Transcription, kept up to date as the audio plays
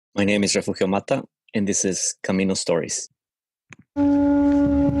My name is Refugio, and this is Camino Stories.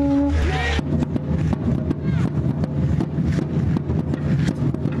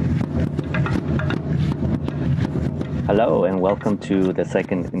 Hello, and welcome to the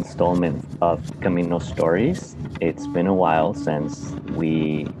second installment of Camino Stories. It's been a while since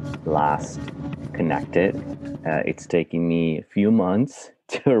we last connected. It's taking me a few months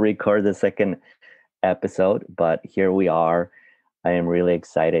to record the second episode, but here we are. I am really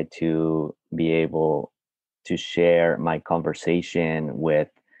excited to be able to share my conversation with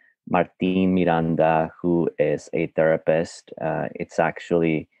Martin Miranda, who is a therapist. It's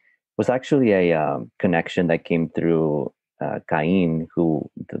actually was actually a connection that came through Cain, who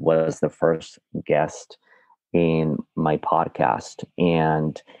was the first guest in my podcast,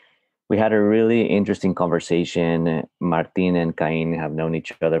 and we had a really interesting conversation. Martin and Cain have known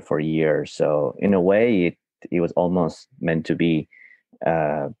each other for years, so in a way, it was almost meant to be.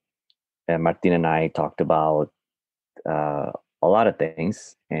 Uh, and Martin and I talked about uh, a lot of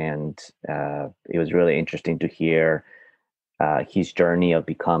things, and it was really interesting to hear his journey of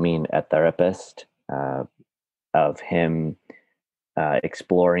becoming a therapist, of him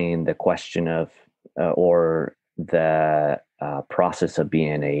exploring the question of or the process of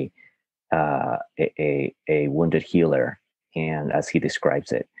being a wounded healer, and as he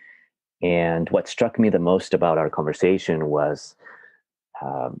describes it. And what struck me the most about our conversation was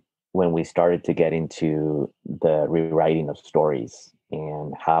um, when we started to get into the rewriting of stories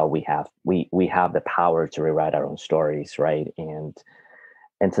and how we have the power to rewrite our own stories, right? And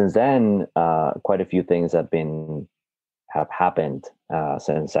since then, quite a few things have happened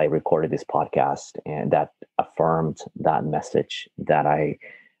since I recorded this podcast, and that affirmed that message that I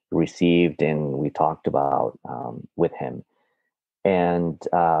received and we talked about with him. And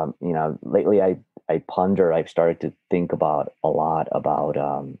lately I ponder. I've started to think about a lot about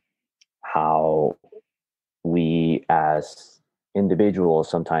how we as individuals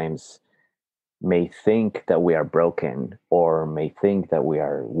sometimes may think that we are broken or may think that we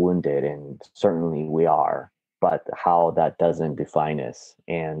are wounded, and certainly we are, but how that doesn't define us,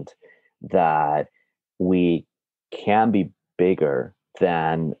 and that we can be bigger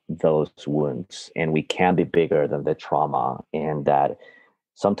than those wounds, and we can be bigger than the trauma, and that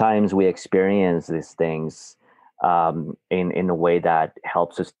sometimes we experience these things in a way that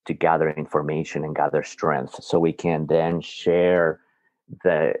helps us to gather information and gather strength, so we can then share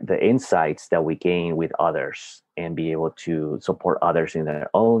the insights that we gain with others and be able to support others in their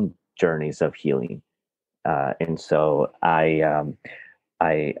own journeys of healing. And so I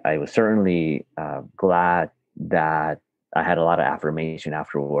was certainly glad that I had a lot of affirmation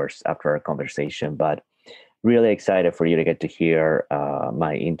afterwards after our conversation, but really excited for you to get to hear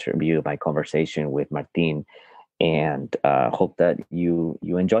my conversation with Martin, and hope that you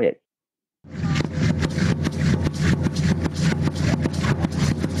enjoy it.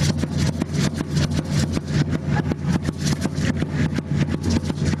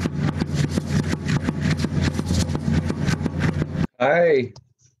 Hi.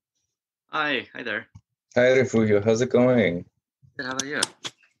 Hi there. Hi, Refugio. How's it going? Good. How about you?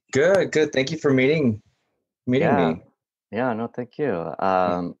 Good. Thank you for meeting Yeah, me. yeah. No, thank you.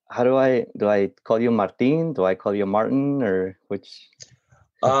 How do I call you Martin? Do I call you Martin, or which?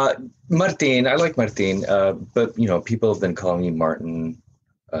 Uh, Martin, I like Martin, but people have been calling me Martin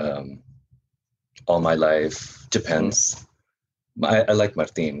um, all my life. Mm, Depends. I like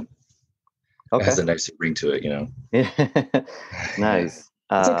Martin. It has okay. a nice ring to it. Nice.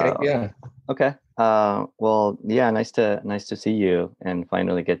 It's okay. Yeah. Okay. Well, yeah. Nice to see you and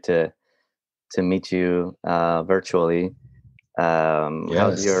finally get to meet you virtually.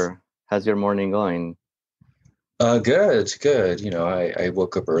 How's Yes. your morning going? Good. I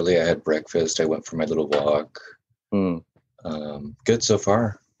woke up early. I had breakfast. I went for my little walk. Hmm. Good so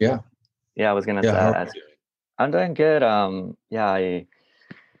far. Yeah. Yeah, I was gonna Yeah. say, How are you doing? I'm doing good. Yeah,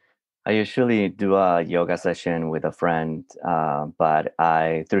 I usually do a yoga session with a friend, but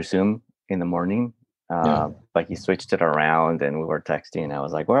I through Zoom in the morning. Yeah. But he switched it around, and we were texting. I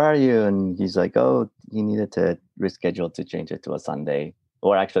was like, "Where are you?" And he's like, "Oh, he needed to reschedule to change it to a Sunday."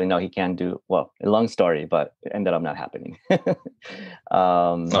 Or actually, no, he can't do. Well, a long story, but it ended up not happening.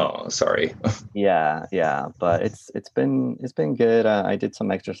 um, Oh, sorry. yeah, but it's been good. I did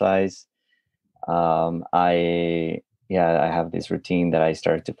some exercise. I Yeah, I have this routine that I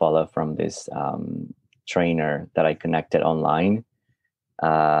started to follow from this trainer that I connected online,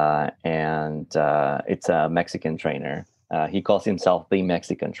 and it's a Mexican trainer. He calls himself the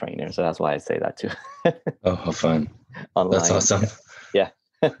Mexican trainer, so that's why I say that too. Oh, how fun. That's Online. awesome. Yeah.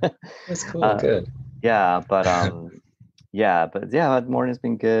 That's cool. uh, Good. yeah, but Yeah, but yeah, morning's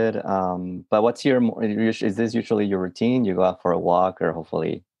been good. But what's your is this usually your routine? You go out for a walk, or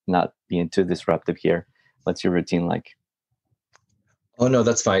hopefully not being too disruptive here. What's your routine like? Oh no,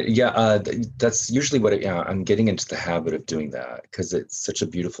 that's fine. Yeah, that's usually what yeah, I'm getting into the habit of doing that because it's such a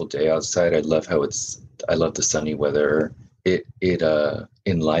beautiful day outside. I love the sunny weather. It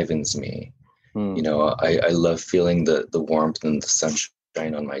enlivens me. Mm, I love feeling the warmth and the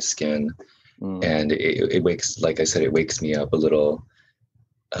sunshine on my skin, mm, and it wakes, like I said, it wakes me up a little.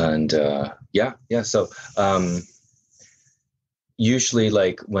 And yeah. So usually,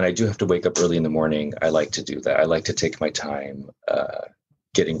 like when I do have to wake up early in the morning, I like to do that. I like to take my time,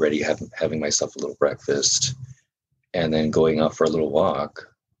 getting ready, having myself a little breakfast, and then going out for a little walk.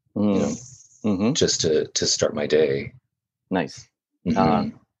 You know, mm, mm-hmm. just to start my day. Nice. Uh, Hmm.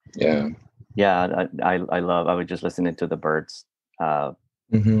 Yeah. yeah, I love. I was just listening to the birds. Uh,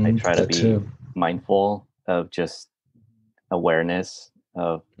 I Hmm. try to That be too. mindful of just awareness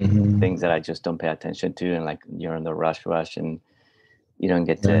of Hmm. things that I just don't pay attention to, and like you're in the rush, and you don't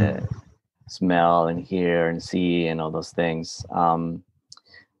get Yeah. to smell and hear and see and all those things.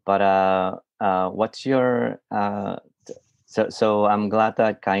 But what's your so I'm glad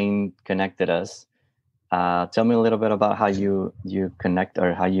that Cain connected us. Tell me a little bit about how you connect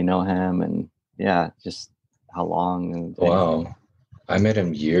or how you know him, and yeah, just how long and anything. Wow. I met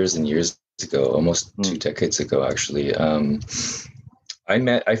him years and years ago, almost two Mm, decades ago, actually.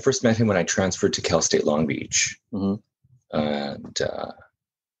 I first met him when I transferred to Cal State Long Beach, mm-hmm, and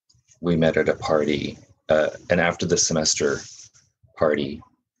we met at a party, and after the semester party,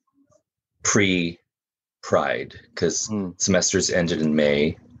 pre Pride, because mm, semesters ended in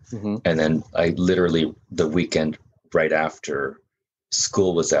May, mm-hmm, and then I literally the weekend right after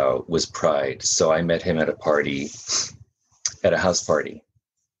school was out was Pride, so I met him at a party, at a house party,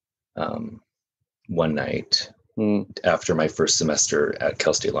 um, one night mm. after my first semester at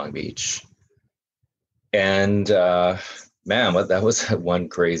Cal State Long Beach. And man, that was one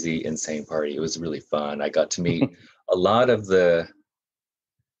crazy, insane party. It was really fun. I got to meet a lot of the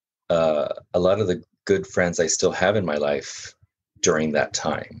a lot of the good friends I still have in my life during that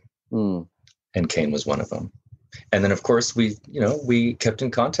time, Mm. and Kane was one of them. And then, of course, we kept in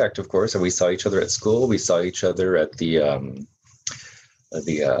contact. Of course, and we saw each other at school. We saw each other at the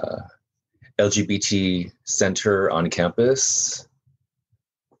LGBT center on campus,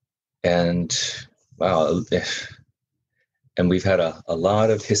 and wow, and we've had a lot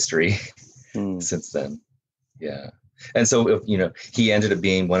of history Mm. since then. Yeah. And so, he ended up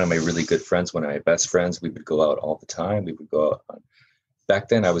being one of my really good friends, one of my best friends. We would go out all the time. We would go out. Back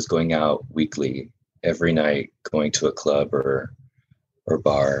then, I was going out weekly, every night, going to a club or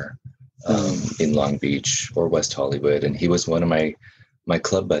bar, Mm. in Long Beach or West Hollywood. And he was one of my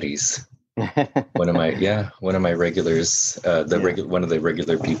club buddies. One of my regulars, Yeah. one of the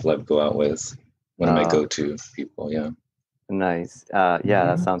regular people I would go out with, one of my Uh, go-to people. Yeah. nice. Yeah,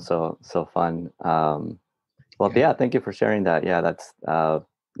 that Hmm. sounds so fun. Well, Yeah. yeah, thank you for sharing that. Yeah, that's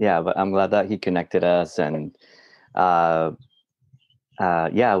yeah, but I'm glad that he connected us, and uh,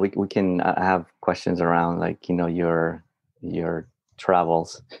 yeah, we can have questions around like your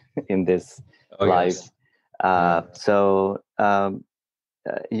travels in this Oh life. yes. Yeah.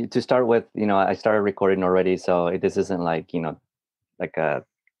 To start with, I started recording already, so this isn't like like a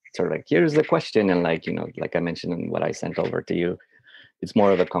sort of like here's the question, and like like I mentioned in what I sent over to you. It's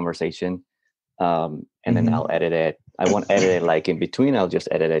more of a conversation, and then I'll Hmm. edit it. I won't edit it like in between. I'll just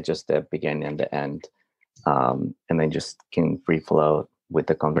edit it just the beginning and the end, and then just can free flow with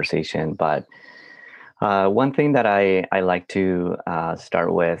the conversation. But one thing that I like to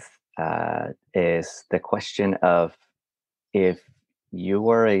start with is the question of if you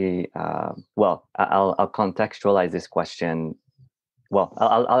were I'll contextualize this question. Well,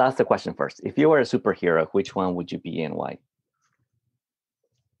 I'll ask the question first. If you were a superhero, which one would you be and why?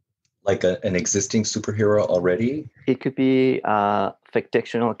 Like an existing superhero already. It could be a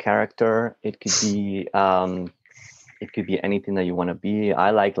fictional character. It could be anything that you want to be. I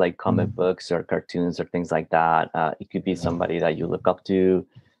like comic Mm. books or cartoons or things like that. It could be Yeah. somebody that you look up to.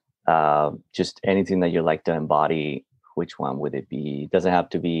 Just anything that you like to embody. Which one would it be? It doesn't have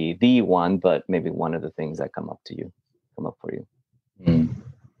to be the one, but maybe one of the things that come up for you. Mm.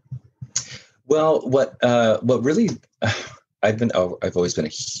 Well, what really I've always been a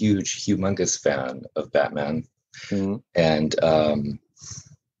huge, humongous fan of Batman, Mm-hmm. and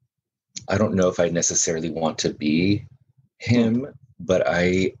I don't know if I necessarily want to be him, but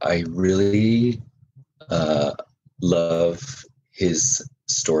I really uh, love his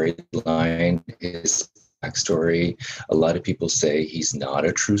storyline, his backstory. A lot of people say he's not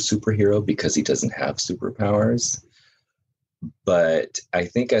a true superhero because he doesn't have superpowers, But I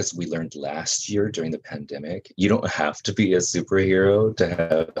think, as we learned last year during the pandemic, you don't have to be a superhero to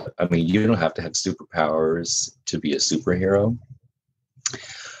have, I mean, you don't have to have superpowers to be a superhero.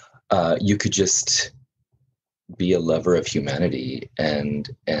 You could just be a lover of humanity, and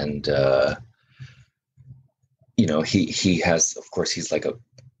he has, of course, he's like a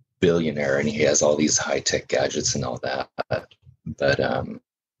billionaire and he has all these high-tech gadgets and all that, but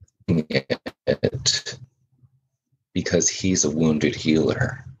it, because he's a wounded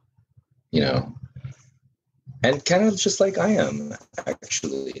healer, you know, and kind of just like I am,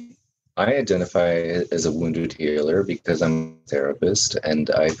 actually. I identify as a wounded healer because I'm a therapist, and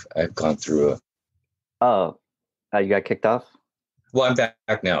I've gone through a. Oh, you got kicked off? Well, I'm back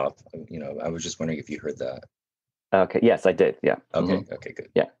now. I was just wondering if you heard that. Okay. Yes, I did. Yeah. Okay. Mm-hmm. Okay. Good.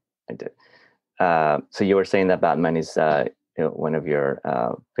 Yeah, I did. So you were saying that Batman is one of your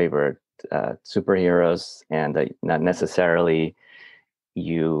favorite superheroes, and not necessarily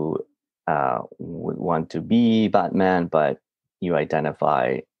you would want to be Batman, but you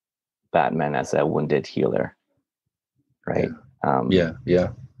identify Batman as a wounded healer, right? Yeah.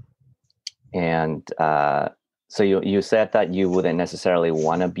 Yeah. And so you said that you wouldn't necessarily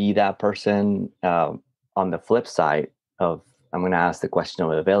want to be that person. On the flip side of, I'm going to ask the question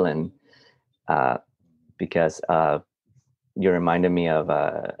of a villain, because you reminded me of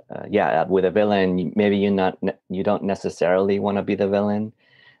with a villain, maybe you don't necessarily want to be the villain,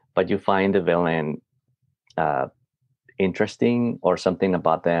 but you find the villain interesting, or something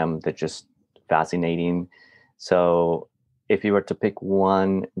about them that just fascinating. So if you were to pick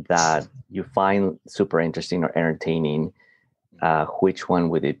one that you find super interesting or entertaining, which one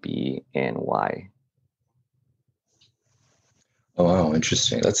would it be and why? Oh, wow,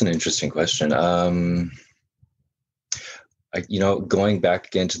 interesting. That's an interesting question. Going back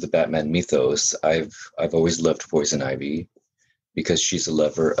again to the Batman mythos, I've always loved Poison Ivy because she's a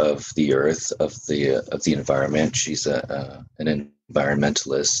lover of the earth, of the environment. She's an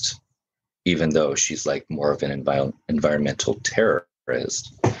environmentalist, even though she's like more of an environmental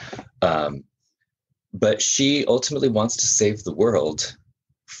terrorist. But she ultimately wants to save the world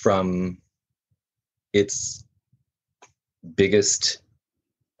from its biggest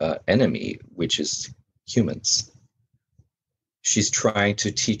enemy, which is humans. She's trying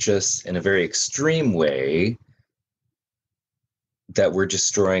to teach us in a very extreme way that we're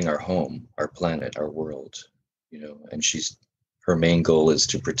destroying our home, our planet, our world, and her main goal is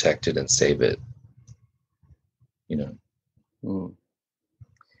to protect it and save it, Mm.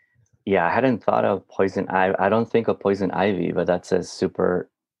 Yeah, I hadn't thought of poison ivy. I don't think of poison ivy, but that's a super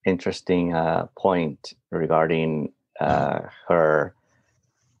interesting point regarding her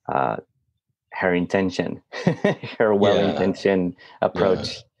her intention, her well-intentioned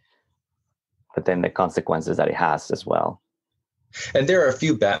approach, but then the consequences that it has as well. And there are a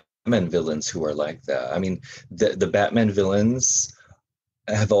few Batman villains who are like that. I mean, the Batman villains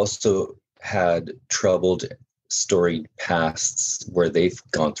have also had troubled storied pasts where they've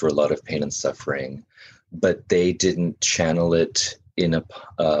gone through a lot of pain and suffering, but they didn't channel it in a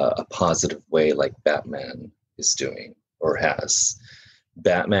positive way like Batman is doing or has.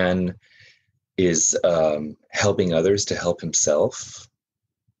 Batman is helping others to help himself,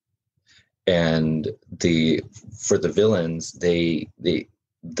 and for the villains, their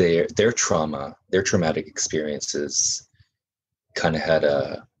traumatic experiences kind of had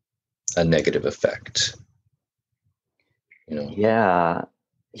a negative effect. Yeah,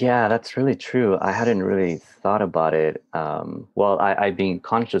 that's really true. I hadn't really thought about it. Well, I've been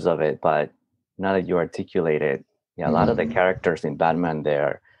conscious of it, but now that you articulate it, yeah, a lot of the characters in Batman,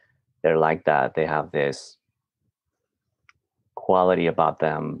 they're like that. They have this quality about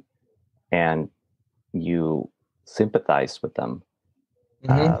them, and you sympathize with them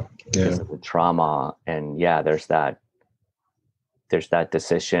because of the trauma. And yeah, there's that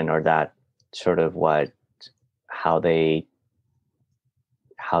decision, or that sort of how they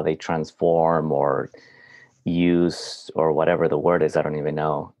transform or use, or whatever the word is, I don't even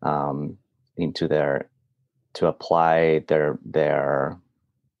know, to apply their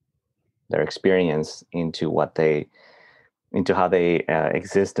experience into how they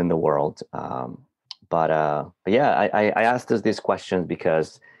exist in the world. But yeah, I asked us these questions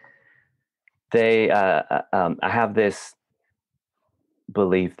because I have this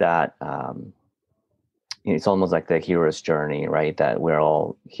belief that it's almost like the hero's journey, right? That we're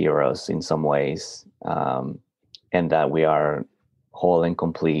all heroes in some ways, and that we are whole and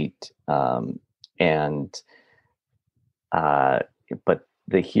complete. And but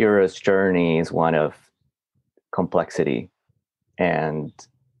the hero's journey is one of complexity, and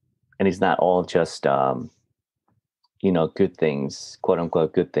it's not all just good things, quote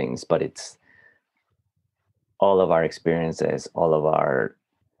unquote good things, but it's all of our experiences, all of our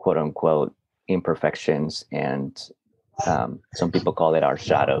quote unquote imperfections, and some people call it our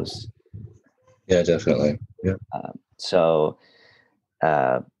shadows. Yeah, definitely. Yeah. So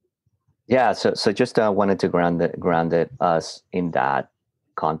yeah, so just wanted to ground it us in that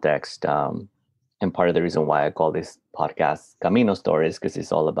context. And part of the reason why I call this podcast Camino Stories, because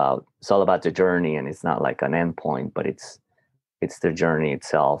it's all about the journey, and it's not like an end point, but it's the journey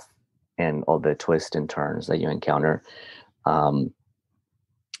itself and all the twists and turns that you encounter. Um,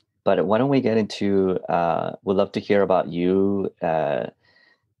 but why don't we get into? We'd love to hear about you. Uh,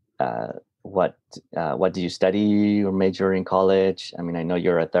 what did you study or major in college? I mean, I know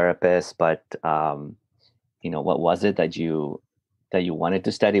you're a therapist, but what was it that you wanted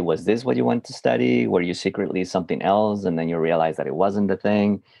to study? Was this what you wanted to study? Were you secretly something else, and then you realized that it wasn't the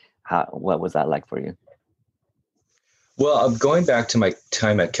thing? What was that like for you? Well, going back to my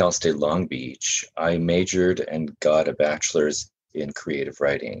time at Cal State Long Beach, I majored and got a bachelor's in creative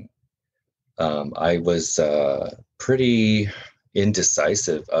writing. I was pretty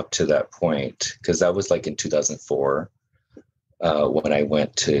indecisive up to that point because that was like in 2004 when I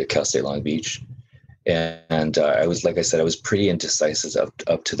went to Cal State Long Beach. And I was, like I said, I was pretty indecisive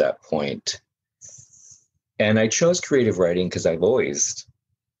up to that point. And I chose creative writing because I've always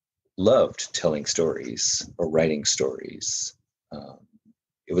loved telling stories or writing stories. Um,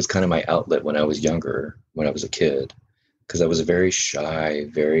 it was kind of my outlet when I was younger, when I was a kid, because I was a very shy,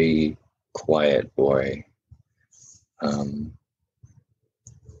 very quiet boy.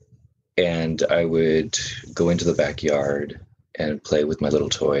 And I would go into the backyard and play with my little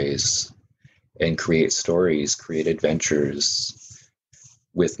toys and create stories, create adventures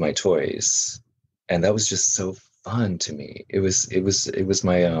with my toys. And that was just so fun to me. It was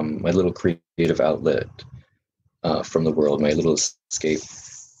my little creative outlet from the world, my little escape.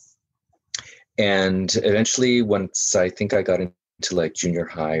 And eventually, once I think I got into like junior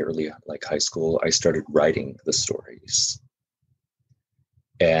high, early like high school, I started writing the stories.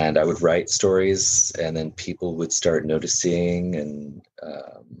 And I would write stories, and then people would start noticing, and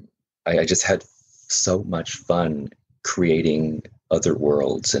I just had so much fun creating other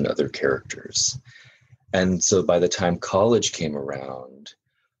worlds and other characters. And so by the time college came around,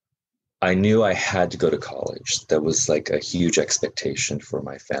 I knew I had to go to college. That was like a huge expectation for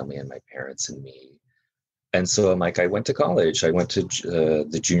my family and my parents and me. And so I'm like, I went to college. I went to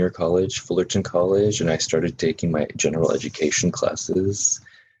the junior college, Fullerton College, and I started taking my general education classes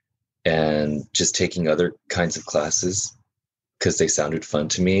and just taking other kinds of classes because they sounded fun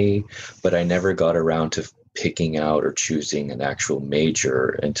to me. But I never got around to picking out or choosing an actual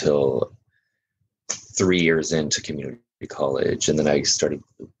major until 3 years into community college. And then I'm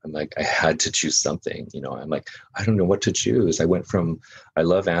like, I had to choose something, I'm like, I don't know what to choose. I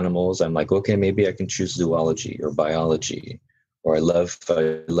love animals. I'm like, okay, maybe I can choose zoology or biology, or I love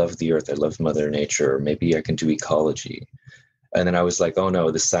the earth. I love Mother Nature, or maybe I can do ecology. And then I was like, oh no,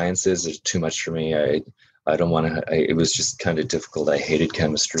 the sciences are too much for me. I don't want to, it was just kind of difficult. I hated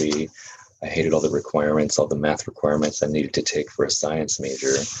chemistry. I hated all the requirements, all the math requirements I needed to take for a science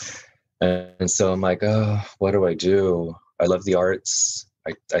major. And so I'm like, oh, what do I do? I love the arts.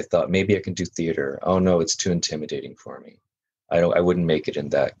 I thought maybe I can do theater. Oh no, it's too intimidating for me. I wouldn't make it in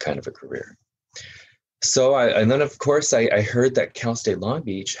that kind of a career. So and then of course I heard that Cal State Long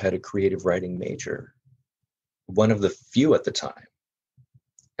Beach had a creative writing major, one of the few at the time.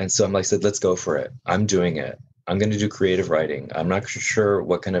 And so I said, let's go for it. I'm doing it. I'm going to do creative writing. I'm not sure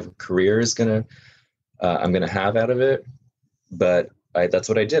what kind of career I'm going to have out of it, but that's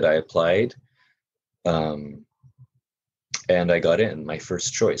what I did. I applied, and I got in. My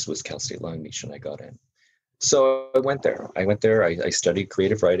first choice was Cal State Long Beach, and I got in. So I went there. I studied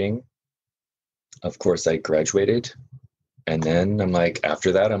creative writing. Of course, I graduated. And then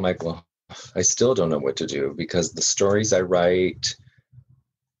after that, I'm like, well, I still don't know what to do, because the stories I write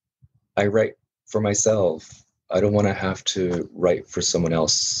for myself. I don't want to have to write for someone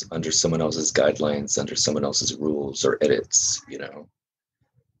else under someone else's guidelines, under someone else's rules or edits,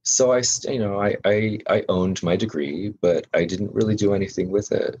 So I owned my degree, but I didn't really do anything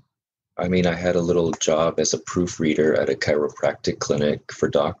with it. I mean, I had a little job as a proofreader at a chiropractic clinic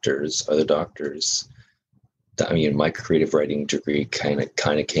for other doctors. I mean, my creative writing degree kind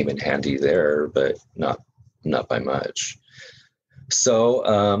of came in handy there, but not by much. So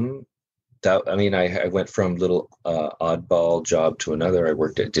I went from little oddball job to another. I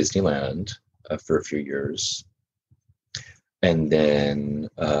worked at Disneyland for a few years. And then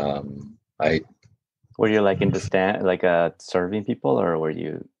Were you like in the stand, like serving people, or were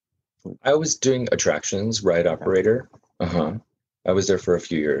you? I was doing attractions, ride Okay. operator. Uh-huh. I was there for a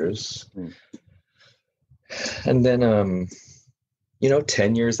few years. Mm. And then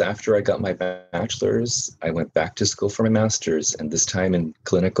 10 years after I got my bachelor's, I went back to school for my master's, and this time in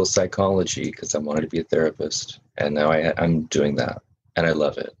clinical psychology because I wanted to be a therapist. And now I'm doing that, and I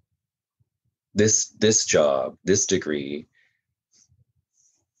love it. This job, this degree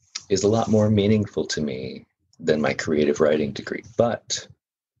is a lot more meaningful to me than my creative writing degree. But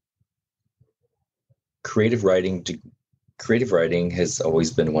creative writing creative writing has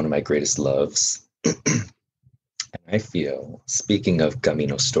always been one of my greatest loves. I feel, speaking of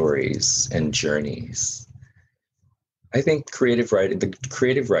Camino stories and journeys, I think the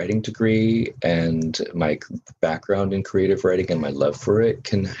creative writing degree and my background in creative writing and my love for it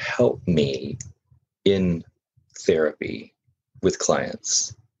can help me in therapy with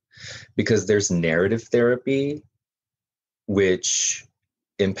clients, because there's narrative therapy, which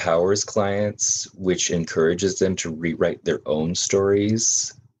empowers clients, which encourages them to rewrite their own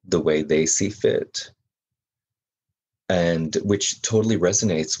stories the way they see fit, and which totally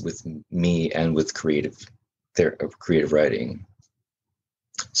resonates with me and with creative writing.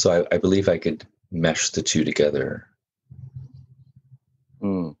 So I believe I could mesh the two together.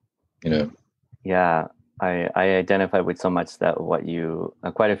 Mm. Yeah, I identify with so much that what you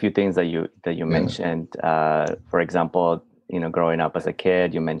quite a few things that you mentioned. For example, growing up as a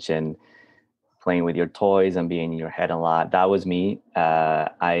kid, you mentioned playing with your toys and being in your head a lot. That was me.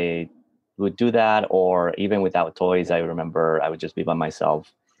 I would do that, or even without toys, I remember I would just be by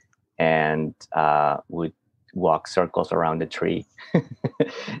myself and would walk circles around the tree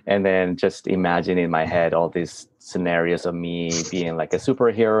and then just imagine in my head all these scenarios of me being like a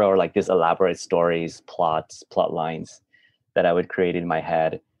superhero, or like these elaborate stories, plot lines that I would create in my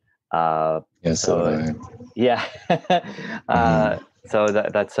head. so would So I. yeah. Mhm. So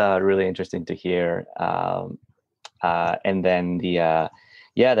that's really interesting to hear. And then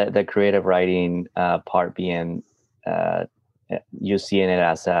the creative writing part being uh, you seeing it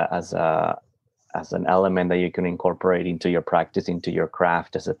as an element that you can incorporate into your practice, into your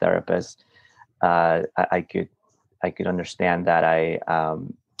craft as a therapist. I could understand that. I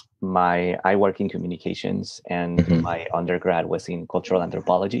work in communications, and Mhm. my undergrad was in cultural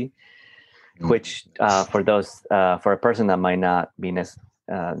anthropology, Mhm. which for a person that might not be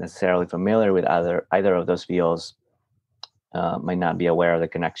necessarily familiar with either of those fields, might not be aware of the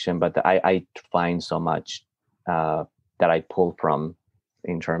connection. But I find so much that I pull from,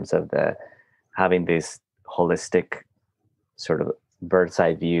 in terms of the having this holistic sort of bird's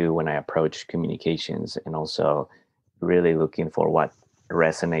eye view when I approach communications, and also really looking for what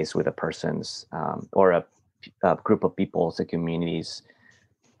resonates with a person's or a group of people's, a community's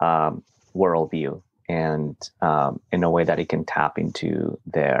um, worldview, and in a way that it can tap into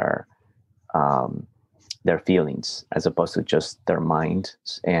um, their feelings as opposed to just their mind,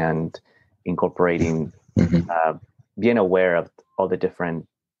 and incorporating, Mhm. uh, being aware of all the different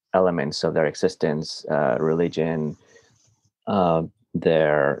elements of their existence, religion, uh,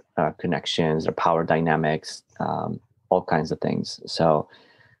 their connections, their power dynamics, all kinds of things. So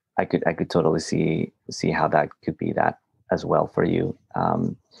I could totally see how that could be that as well for you.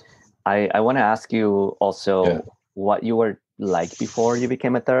 I want to ask you Yeah. also what you were like before you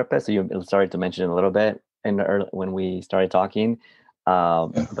became a therapist. So you started to mention a little bit in the early, when we started talking, Yeah.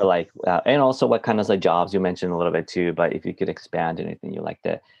 but like, and also what kind of like jobs you mentioned a little bit too. But if you could expand anything you like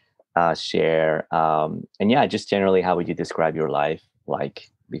to share, and yeah, just generally, how would you describe your life like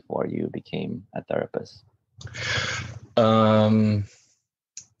before you became a therapist? Um,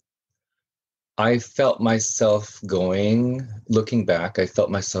 I felt myself looking back, I felt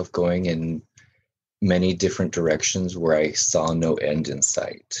myself going in many different directions where I saw no end in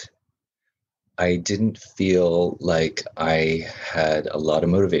sight. I didn't feel like I had a lot of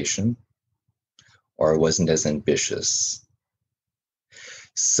motivation, or I wasn't as ambitious.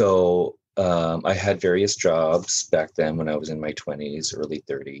 So I had various jobs back then when I was in my 20s, early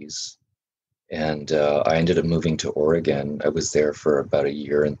 30s. And I ended up moving to Oregon. I was there for about a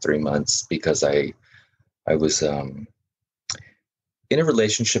year and 3 months because I was in a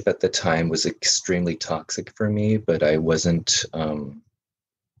relationship at the time was extremely toxic for me, but I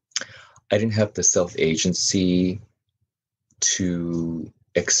didn't have the self agency to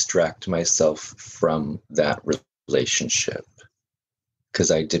extract myself from that relationship,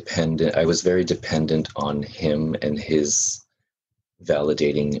 because I was very dependent on him and his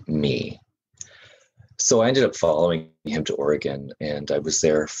validating me. So I ended up following him to Oregon, and I was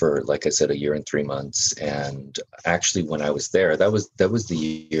there for, like I said, a year and 3 months. And actually, when I was there, that was the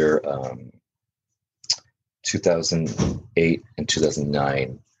year 2008 and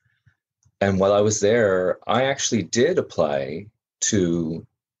 2009. And while I was there, I actually did apply to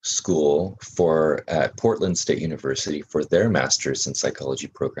school at Portland State University for their master's in psychology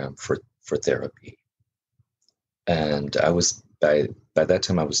program for therapy. And I was by that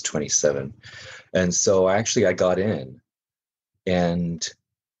time I was 27. And so I got in, and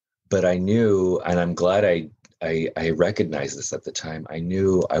but I knew, and I'm glad I recognized this at the time. I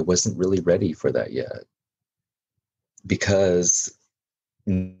knew I wasn't really ready for that yet, because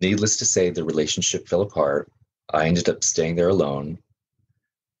needless to say, the relationship fell apart. I ended up staying there alone.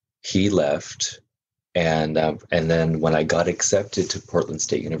 He left, and then when I got accepted to Portland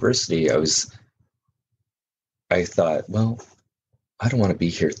State University, I thought, well, I don't want to be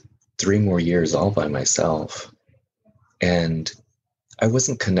here 3 more years all by myself. And I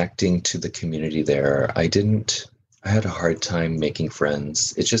wasn't connecting to the community there. I had a hard time making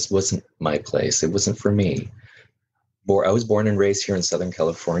friends. It just wasn't my place. It wasn't for me. I was born and raised here in Southern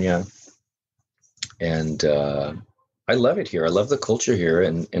California, and I love it here. I love the culture here,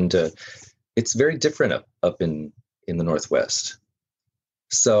 and it's very different up in the Northwest.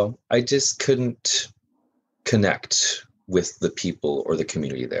 So I just couldn't connect with the people or the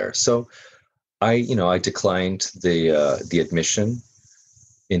community there. So I declined the admission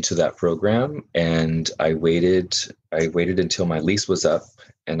into that program, and I waited until my lease was up,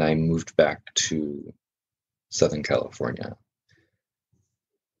 and I moved back to Southern California.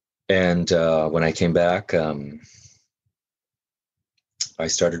 And when I came back, I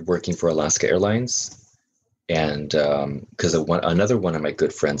started working for Alaska Airlines. And because another one of my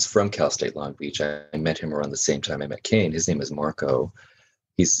good friends from Cal State Long Beach, I met him around the same time I met Kane. His name is Marco.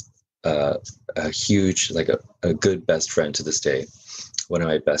 He's a huge, like a good best friend to this day, one of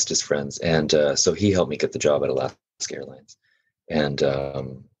my bestest friends. And so he helped me get the job at Alaska Airlines. And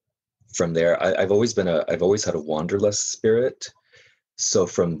from there, I've always had a wanderlust spirit. So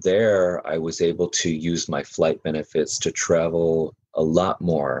from there, I was able to use my flight benefits to travel a lot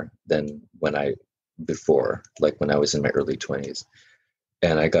more than before, like when I was in my early 20s.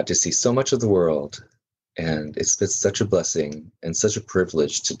 And I got to see so much of the world. And it's been such a blessing and such a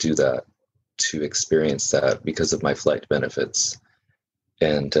privilege to do that, to experience that because of my flight benefits.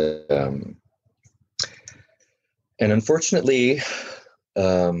 And unfortunately,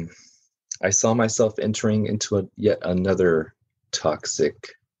 I saw myself entering into yet another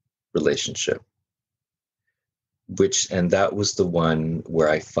toxic relationship, and that was the one where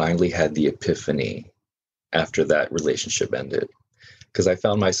I finally had the epiphany after that relationship ended, because I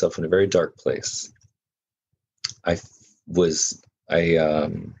found myself in a very dark place. I was at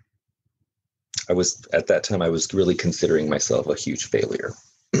that time, I was really considering myself a huge failure.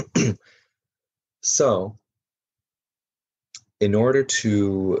 So in order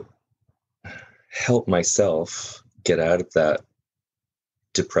to help myself get out of that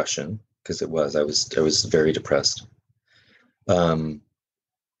depression, because I was very depressed. I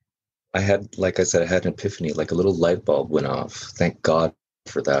had, like I said, I had an epiphany, like a little light bulb went off. Thank God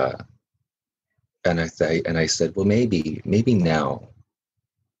for that. And I said, well, maybe now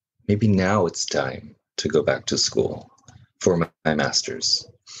it's time to go back to school for my master's.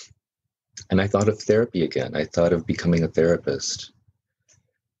 And I thought of therapy again. I thought of becoming a therapist,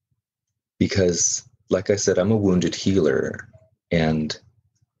 because, like I said, I'm a wounded healer, and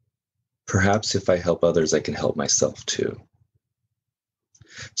perhaps if I help others, I can help myself too.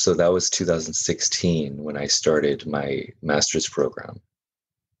 So that was 2016 when I started my master's program.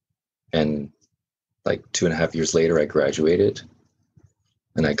 And like 2.5 years later, I graduated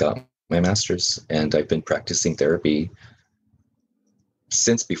and I got my master's, and I've been practicing therapy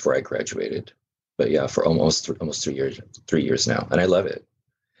since before I graduated. But yeah, for almost 3 years now. And I love it.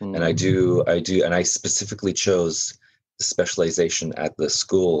 Mm-hmm. And I do. And I specifically chose the specialization at the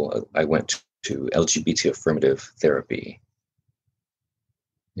school I went to, LGBT affirmative therapy.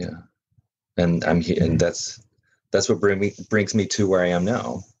 Yeah. And I'm here, and that's what brings me to where I am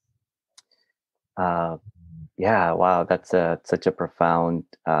now. Yeah, wow, that's such a profound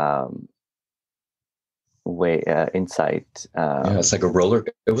insight. Yeah, it's like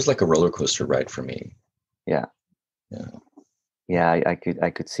it was like a roller coaster ride for me. Yeah. I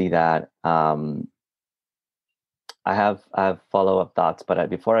could see that. I have follow-up thoughts, but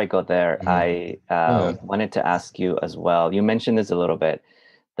before I go there, mm-hmm. I wanted to ask you as well. You mentioned this a little bit,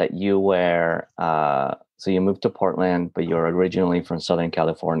 that you were so you moved to Portland, but you're originally from Southern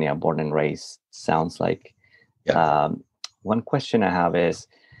California, born and raised. Sounds like. Yeah. One question I have is,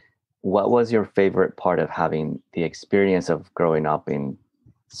 what was your favorite part of having the experience of growing up in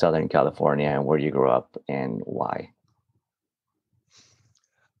Southern California, and where you grew up and why?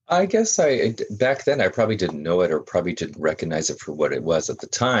 I guess back then I probably didn't know it or probably didn't recognize it for what it was at the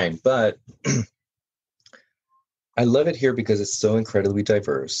time, but I love it here because it's so incredibly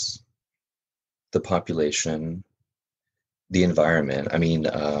diverse. The population, the environment. I mean,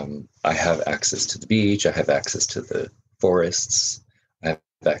 I have access to the beach. I have access to the forests. I have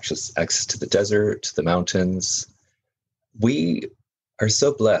access to the desert, to the mountains. We are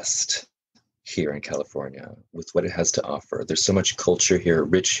so blessed here in California with what it has to offer. There's so much culture here,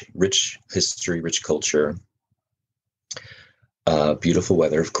 rich history, rich culture, beautiful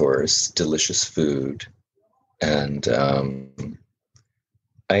weather, of course, delicious food, and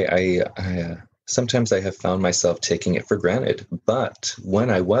sometimes I have found myself taking it for granted. But when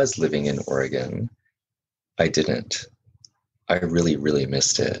I was living in Oregon, I didn't. I really, really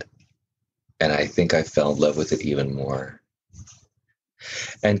missed it. And I think I fell in love with it even more.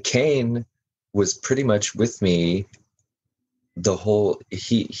 And Kane was pretty much with me the whole,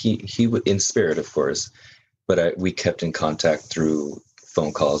 he in spirit, of course, but we kept in contact through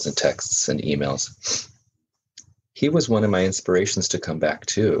phone calls and texts and emails. He was one of my inspirations to come back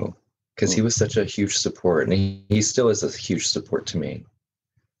too, because he was such a huge support, and he still is a huge support to me.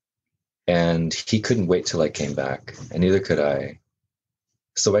 And he couldn't wait till I came back, and neither could I.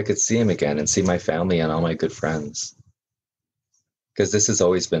 So I could see him again and see my family and all my good friends, because this has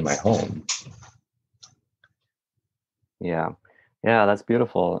always been my home. Yeah, yeah, that's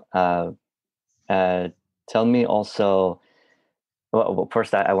beautiful. Tell me also. Well,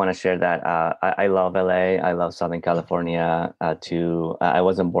 first, I want to share that I love LA. I love Southern California too. I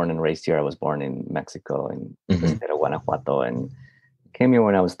wasn't born and raised here. I was born in Mexico, in the state of Guanajuato, and came here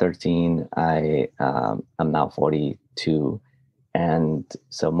when I was 13. I'm now 42, and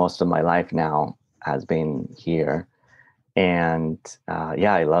so most of my life now has been here. And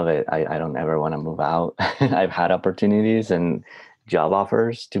yeah, I love it. I don't ever want to move out. I've had opportunities and job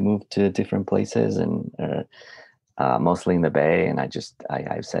offers to move to different places, and mostly in the Bay, and I've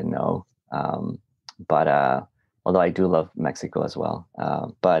said no. But although I do love Mexico as well.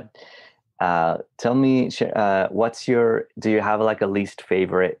 But tell me, do you have like a least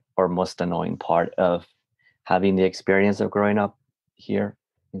favorite or most annoying part of having the experience of growing up here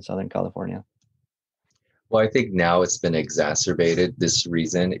in Southern California? Well, I think now it's been exacerbated. This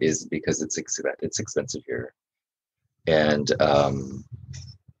reason is because it's expensive here, and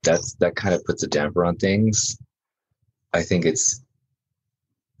that kind of puts a damper on things. I think it's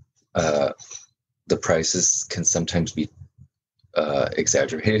the prices can sometimes be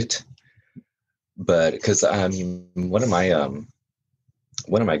exaggerated, but because I mean, one of my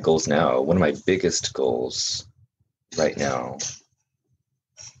goals now, one of my biggest goals right now,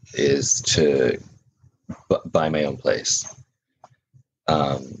 is to buy my own place.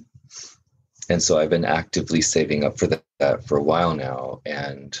 And so I've been actively saving up for that for a while now.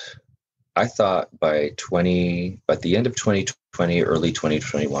 And I thought by the end of 2020, early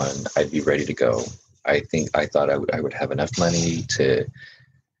 2021, I'd be ready to go. I thought I would have enough money to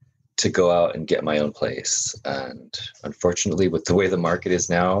go out and get my own place. And unfortunately, with the way the market is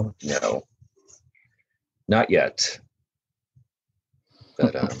now, no, not yet.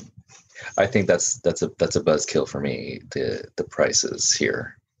 But I think that's a buzzkill for me. The prices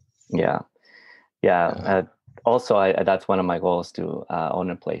here. Yeah. Also, that's one of my goals, to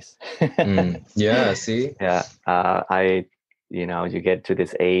own a place. Yeah. See. Yeah. You get to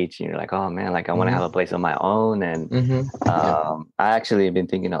this age and you're like, oh man, like I want to have a place of my own. And I actually have been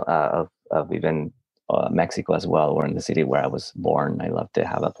thinking of even Mexico as well, or in the city where I was born. I love to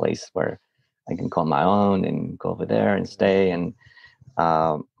have a place where I can call my own and go over there and stay. And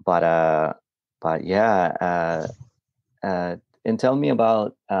but yeah. And tell me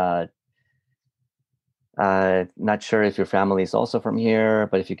about. Not sure if your family is also from here,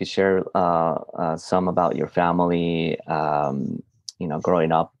 but if you could share some about your family,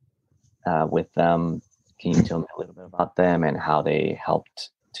 growing up with them. Can you tell me a little bit about them and how they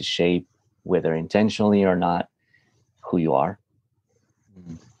helped to shape, whether intentionally or not, who you are?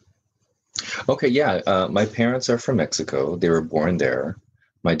 Okay, yeah. My parents are from Mexico. They were born there.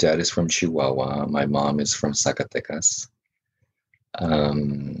 My dad is from Chihuahua. My mom is from Zacatecas.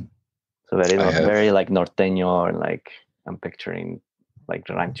 So very like norteño, and like I'm picturing like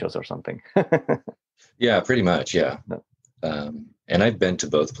ranchos or something. Yeah, pretty much. Yeah. And I've been to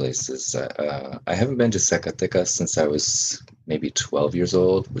both places. I haven't been to Zacatecas since I was maybe 12 years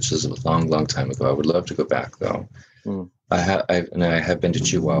old, which is a long, long time ago. I would love to go back though. I have been to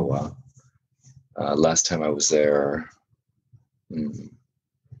Chihuahua. Last time I was there,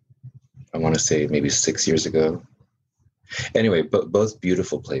 I want to say maybe 6 years ago. Anyway, but both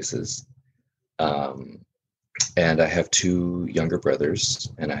beautiful places. And I have two younger brothers,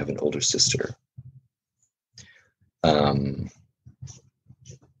 and I have an older sister. Um,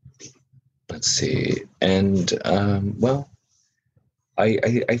 let's see. And well,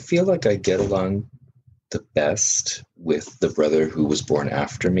 I feel like I get along the best with the brother who was born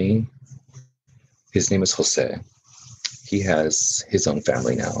after me. His name is Jose. He has his own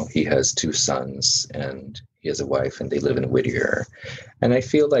family now. He has two sons and he has a wife, and they live in Whittier. And I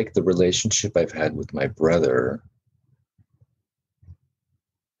feel like the relationship I've had with my brother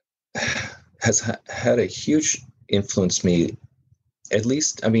has had a huge influence me, at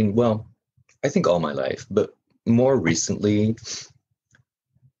least, I mean, well, I think all my life, but more recently,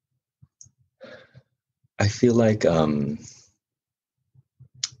 I feel like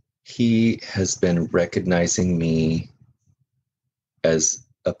he has been recognizing me as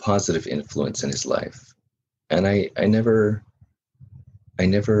a positive influence in his life. And I never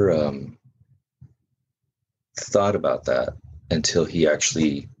thought about that until he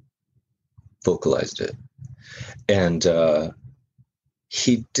actually vocalized it. And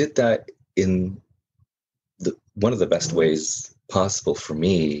he did that in one of the best ways possible for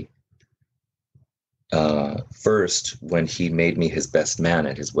me. First, when he made me his best man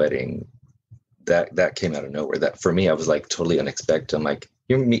at his wedding, that came out of nowhere. That for me, I was like totally unexpected. I'm like,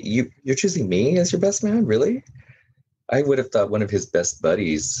 you're choosing me as your best man, really? I would have thought one of his best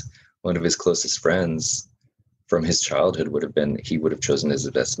buddies, one of his closest friends from his childhood he would have chosen as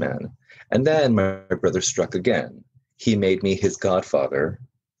the best man. And then my brother struck again. He made me his godfather.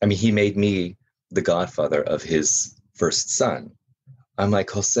 I mean, he made me the godfather of his first son. I'm like,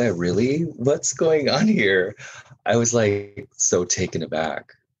 Jose, really? What's going on here? I was like so taken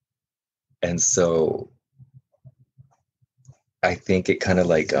aback. And so I think it kind of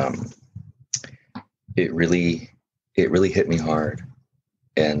like it really hit me hard.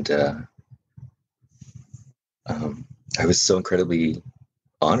 And I was so incredibly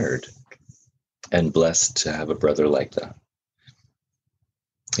honored and blessed to have a brother like that.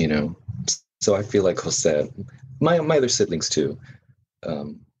 You know, so I feel like Jose, my other siblings too,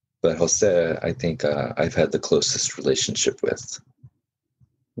 but Jose, I think I've had the closest relationship with,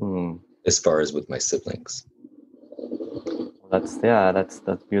 as far as with my siblings. That's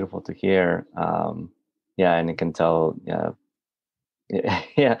beautiful to hear. Yeah, and you can tell. Yeah,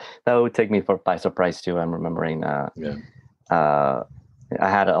 yeah, that would take me by surprise too. I'm remembering. I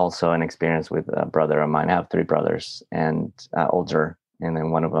had also an experience with a brother of mine. I have three brothers and older, and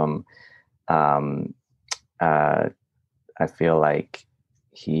then one of them, I feel like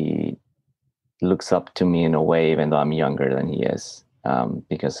he looks up to me in a way, even though I'm younger than he is,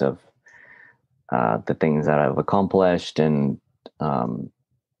 because of the things that I've accomplished, and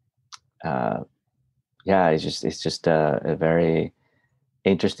yeah, it's just a very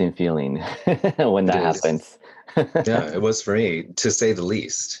interesting feeling when that happens. Yeah, it was for me, to say the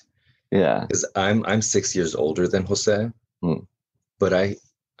least. Yeah, because I'm 6 years older than Jose, but I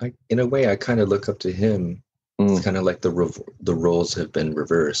in a way I kind of look up to him. It's kind of like the roles have been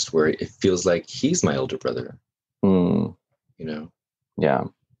reversed, where it feels like he's my older brother. You know.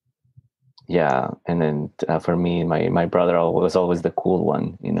 Yeah, and then for me, my brother was always the cool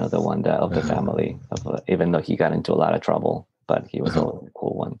one, the one that of the family. Even though he got into a lot of trouble, but he was always the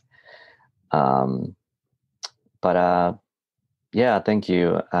cool one. But yeah, thank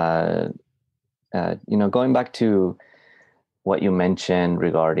you. Going back to what you mentioned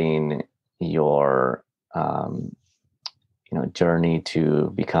regarding your journey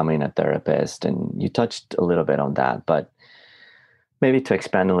to becoming a therapist, and you touched a little bit on that, but maybe to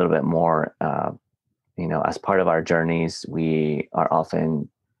expand a little bit more. As part of our journeys, we are often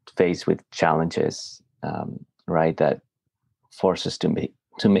faced with challenges, right, that force us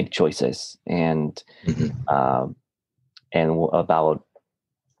to make choices, and about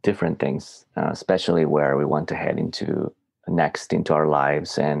different things, especially where we want to head into next into our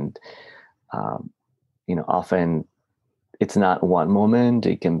lives. And often it's not one moment;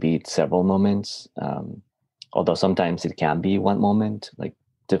 it can be several moments. Although sometimes it can be one moment, like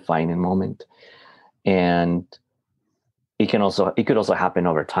defining moment. And it could also happen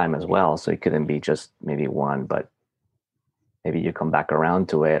over time as well. So it couldn't be just maybe one, but maybe you come back around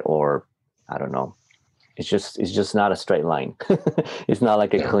to it, or I don't know. It's just not a straight line. It's not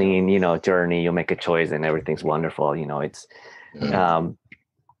like a clean, journey. You make a choice and everything's wonderful. It's,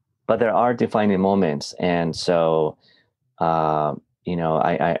 but there are defining moments. And so, I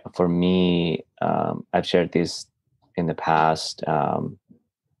for me, I've shared this in the past.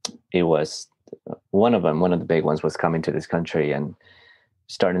 It was one of the big ones was coming to this country and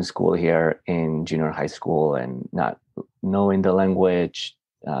starting school here in junior high school, and not knowing the language,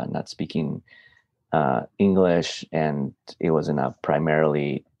 not speaking English, and it was in a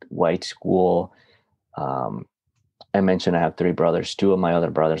primarily white school. Um, I mentioned I have three brothers. Two of my other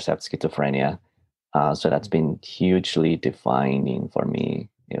brothers have schizophrenia. So that's been hugely defining for me.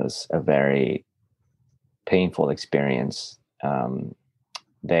 It was a very painful experience.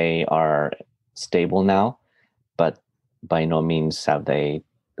 They are stable now, but by no means have they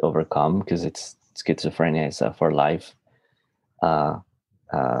overcome, because it's schizophrenia is a for life uh,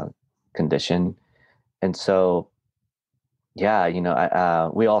 uh, condition. And so, yeah,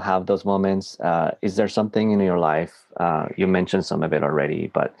 we all have those moments. Is there something in your life? You mentioned some of it already,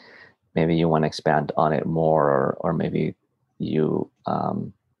 but maybe you want to expand on it more, or maybe you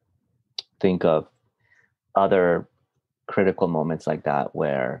think of other critical moments like that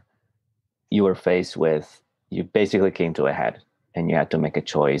where you were faced with, you basically came to a head and you had to make a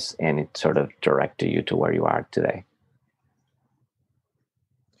choice, and it sort of directed you to where you are today.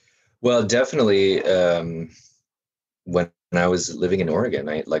 Well, definitely. When I was living in Oregon,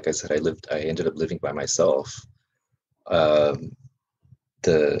 like I said, I ended up living by myself. Um,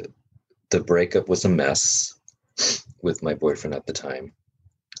 the the breakup was a mess with my boyfriend at the time,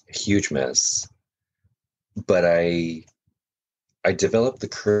 a huge mess. But I developed the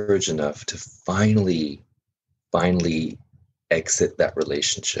courage enough to finally exit that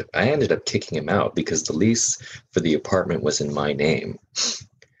relationship. I ended up kicking him out because the lease for the apartment was in my name.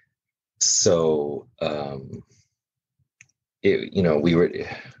 So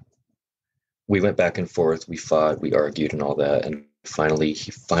we went back and forth, we fought, we argued and all that, and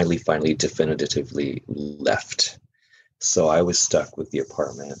he finally definitively left. So I was stuck with the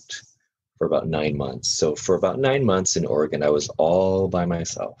apartment for about 9 months. So for about 9 months in Oregon, I was all by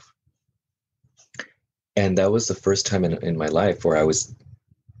myself. And that was the first time in my life where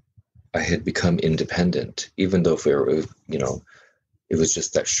I had become independent, even though it was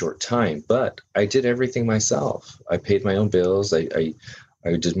just that short time. But I did everything myself. I paid my own bills. I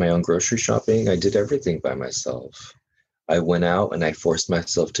did my own grocery shopping. I did everything by myself. I went out and I forced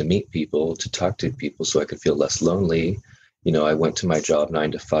myself to meet people, to talk to people so I could feel less lonely. I went to my job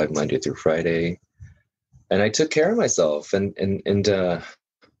 9 to 5, Monday through Friday, and I took care of myself. And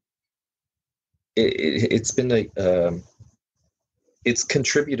it's been it's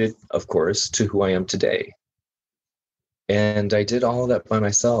contributed, of course, to who I am today. And I did all of that by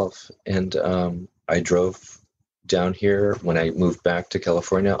myself. And I drove down here when I moved back to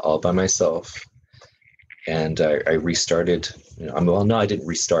California all by myself. And I restarted. Well, no, I didn't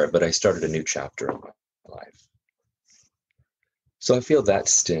restart, but I started a new chapter of my life. So I feel that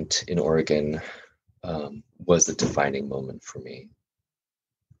stint in Oregon was a defining moment for me.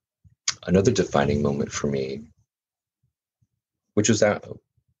 Another defining moment for me, which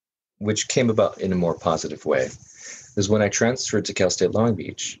came about in a more positive way, is when I transferred to Cal State Long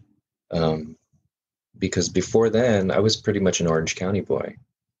Beach. Because before then, I was pretty much an Orange County boy.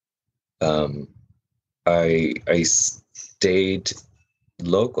 I stayed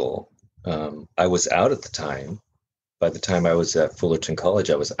local. I was out at the time. By the time I was at Fullerton College,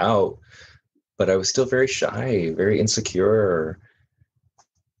 I was out, but I was still very shy, very insecure,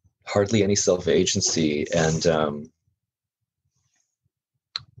 hardly any self-agency. And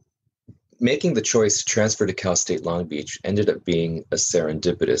making the choice to transfer to Cal State Long Beach ended up being a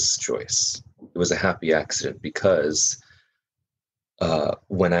serendipitous choice. It was a happy accident because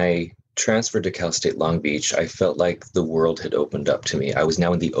when I transferred to Cal State Long Beach, I felt like the world had opened up to me. I was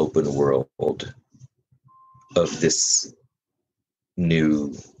now in the open world of this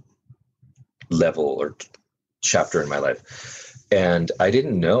new level or chapter in my life. And I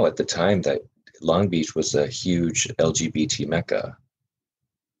didn't know at the time that Long Beach was a huge LGBT mecca.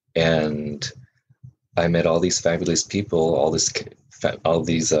 And I met all these fabulous people, all these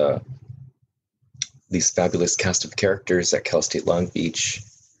fabulous cast of characters at Cal State Long Beach.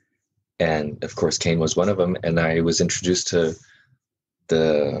 And of course, Kane was one of them. And I was introduced to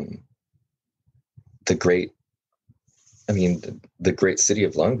the great, the great city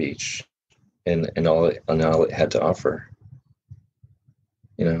of Long Beach and all it had to offer,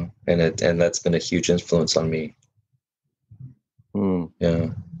 and that's been a huge influence on me.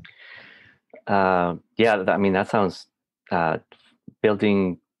 Yeah. That sounds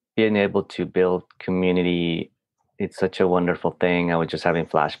being able to build community. It's such a wonderful thing. I was just having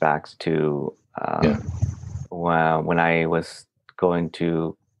flashbacks to when I was going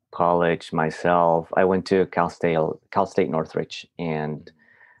to college myself. I went to Cal State Northridge, and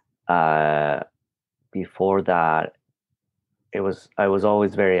before that, I was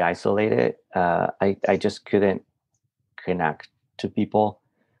always very isolated. I just couldn't connect to people.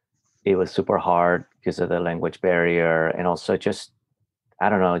 It was super hard because of the language barrier, and also just I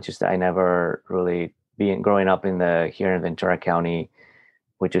don't know, just I never really being growing up in the here in Ventura County,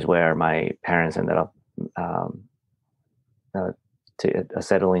 which is where my parents ended up um, uh,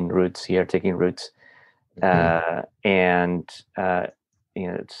 settling roots here, taking roots, Mhm. and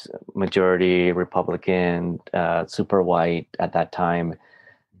it's majority Republican, super white at that time,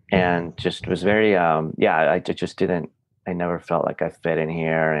 Mhm. and just was very just didn't. I never felt like I fit in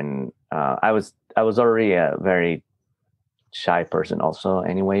here, and I was already a very shy person, also,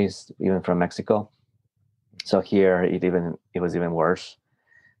 anyways, even from Mexico. So here it was even worse.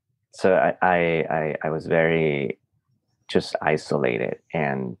 So I was very just isolated,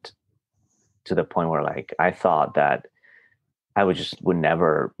 and to the point where like I thought that I would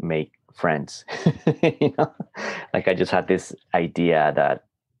never make friends. you know, like I just had this idea that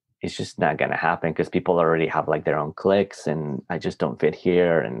it's just not gonna happen because people already have like their own cliques, and I just don't fit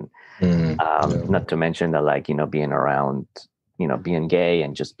here. And Yeah. not to mention that, like, being around, being gay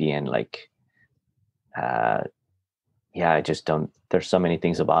and just being like, uh, yeah, I just don't. There's so many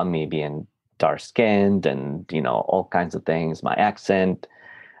things about me being dark skinned, and all kinds of things. My accent,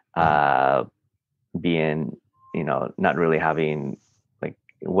 Mhm. uh, being not really having, like,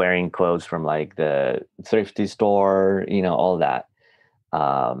 wearing clothes from like the thrifty store, all that,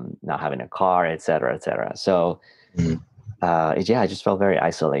 not having a car, etc., etc. So Mhm. yeah, I just felt very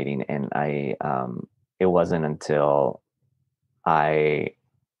isolating, and it wasn't until I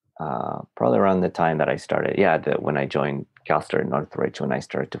probably around the time that I started, when I joined CalSTAR Northridge, when I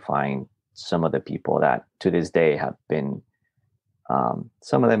started to find some of the people that to this day have been,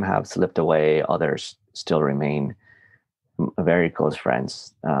 some of them have slipped away, others still remain very close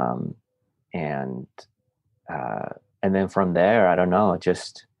friends. And uh, and then from there, I don't know,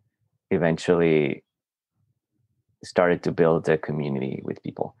 just eventually started to build a community with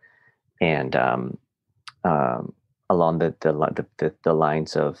people, and um, along the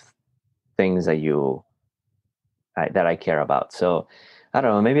lines of things that I care about. So I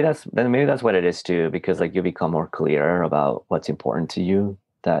don't know, maybe that's what it is too, because like you become more clear about what's important to you,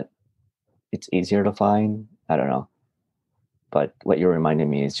 that it's easier to find. I don't know. But what you're reminding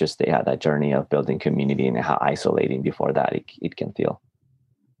me is just, yeah, that journey of building community and how isolating before that it can feel.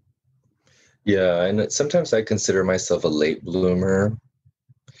 Yeah, and sometimes I consider myself a late bloomer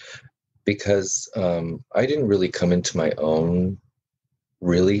because I didn't really come into my own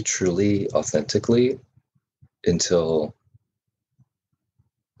really, truly, authentically until,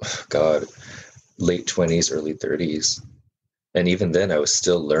 God, late 20s, early 30s. And even then, I was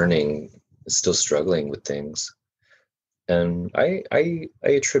still learning, still struggling with things. And I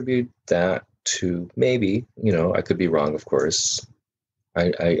attribute that to maybe, I could be wrong, of course.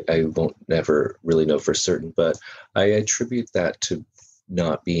 I won't never really know for certain, but I attribute that to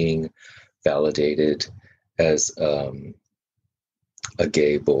not being validated as a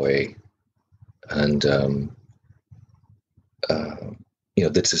gay boy, and uh,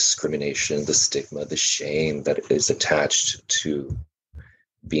 the discrimination, the stigma, the shame that is attached to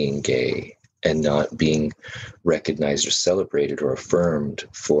being gay and not being recognized or celebrated or affirmed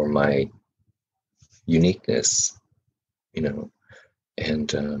for my uniqueness, you know,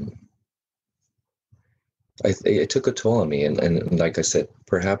 and it took a toll on me. And like I said,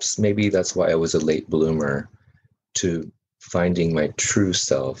 perhaps maybe that's why I was a late bloomer to finding my true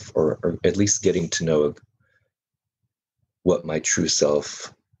self, or at least getting to know what my true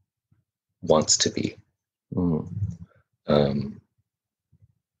self wants to be. Mm. Um,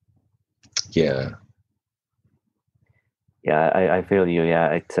 yeah. Yeah, I feel you.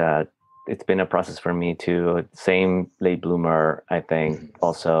 Yeah, it's been a process for me too. Same late bloomer, I think. Mhm.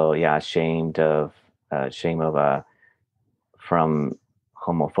 Also, yeah, shame of from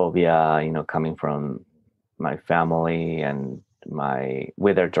homophobia. Coming from my family and my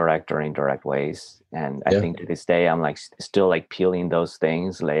whether direct or indirect ways. And I Yeah. think to this day, I'm like still like peeling those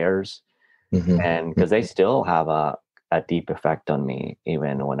things, layers, Hmm. and because they still have a deep effect on me,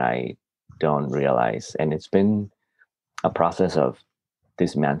 even when I don't realize. And it's been a process of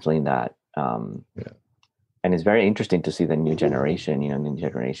dismantling that. Yeah. And it's very interesting to see the new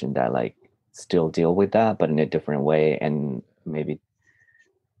generation that like still deal with that, but in a different way, and maybe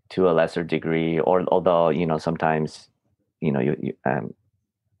to a lesser degree. Or although sometimes you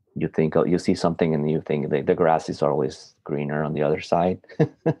think you see something and you think the grass is always greener on the other side.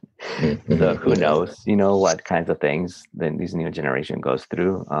 So Hmm. who Yeah. knows? What kinds of things then this new generation goes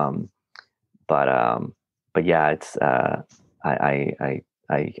through. But yeah, it's I, I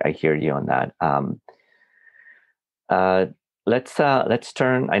I I hear you on that. Uh, let's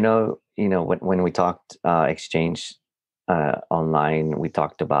turn. I know when we talked exchange online, we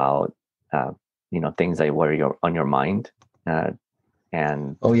talked about things that were on your mind. Uh,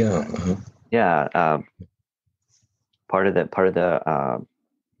 And Oh yeah. yeah, part of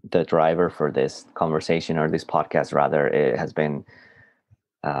the driver for this conversation, or this podcast rather, it has been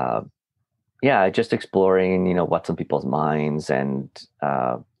uh, yeah, just exploring, what's on people's minds, and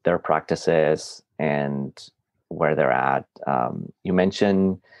their practices, and where they're at. You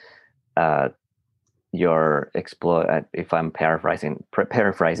mentioned uh, your explore. If I'm paraphrasing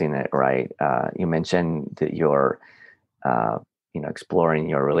it right, you mentioned that you're uh, exploring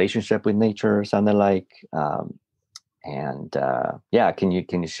your relationship with nature. Sounded like, and yeah, can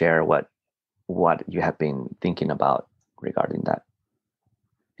you share what you have been thinking about regarding that,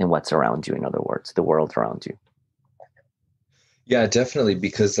 and what's around you? In other words, the world around you. Yeah, definitely.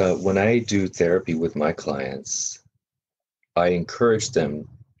 Because when I do therapy with my clients, I encourage them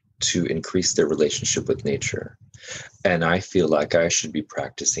to increase their relationship with nature. And I feel like I should be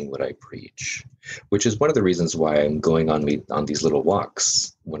practicing what I preach, which is one of the reasons why I'm going on these little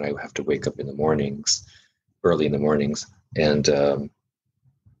walks when I have to wake up in the mornings, early in the mornings. And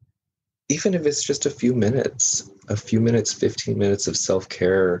even if it's just a few minutes, 15 minutes of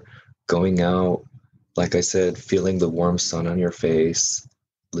self-care, going out, like I said, feeling the warm sun on your face,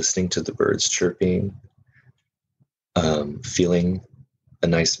 listening to the birds chirping, feeling a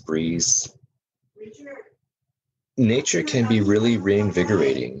nice breeze. Nature can be really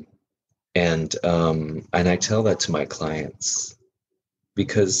reinvigorating. And I tell that to my clients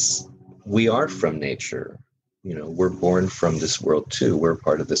because we are from nature. We're born from this world too. We're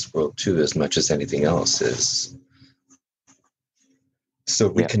part of this world too, as much as anything else is. So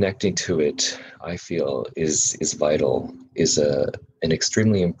Yeah. reconnecting to it, I feel, is vital, is an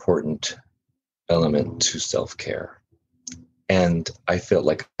extremely important element to self-care. And I feel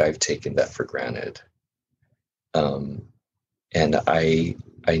like I've taken that for granted. And I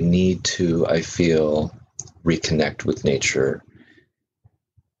need to, I feel, reconnect with nature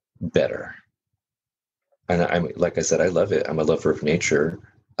better. And I'm, like I said, I love it. I'm a lover of nature.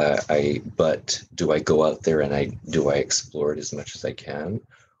 But do I go out there and do I explore it as much as I can?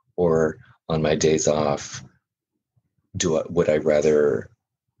 Or on my days off, would I rather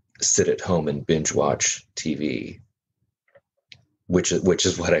sit at home and binge watch TV, which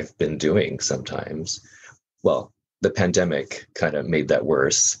is what I've been doing sometimes. Well, the pandemic kind of made that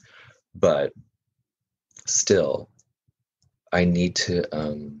worse, but still, I need to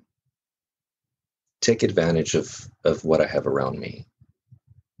take advantage of what I have around me.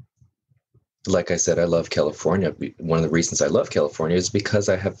 Like I said, I love California. One of the reasons I love California is because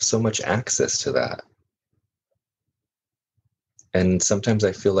I have so much access to that. And sometimes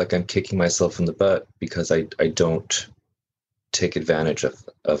I feel like I'm kicking myself in the butt because I don't take advantage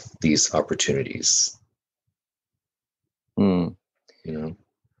of these opportunities. Mm. You know?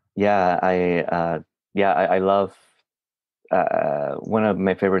 Yeah, I love one of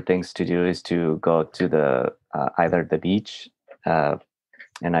my favorite things to do is to go to the either the beach, uh,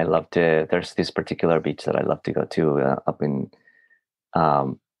 and I love to. There's this particular beach that I love to go to up in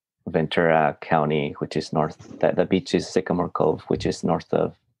um, Ventura County, which is north. The beach is Sycamore Cove, which is north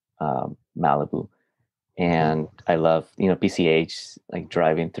of Malibu, and I love PCH, like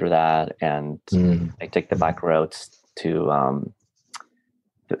driving through that, and I take the back roads to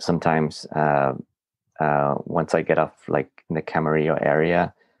sometimes. Once I get off like in the Camarillo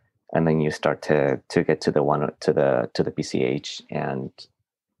area, and then you start to get to the PCH, and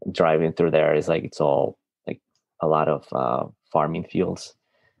driving through there is like it's all like a lot of farming fields.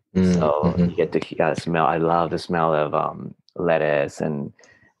 So you get to smell. I love the smell of lettuce and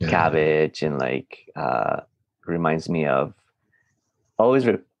cabbage, and like reminds me of always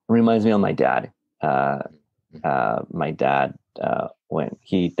reminds me of my dad. My dad when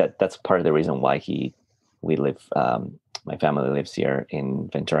that's part of the reason why we live my family lives here in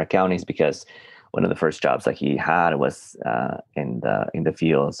Ventura County, is because one of the first jobs that he had was in the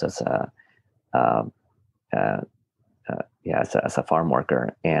fields as a um, uh, as a farm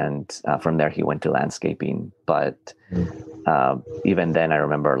worker, and from there he went to landscaping. But even then, I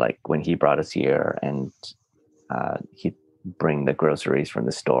remember like when he brought us here, and he'd bring the groceries from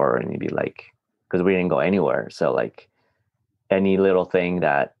the store, and he'd be like, because we didn't go anywhere, so like any little thing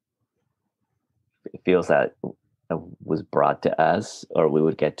that feels that was brought to us, or we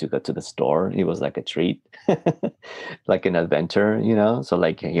would get to go to the store, it was like a treat. Like an adventure, so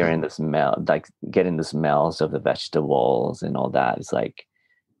like hearing the smell, like getting the smells of the vegetables and all that,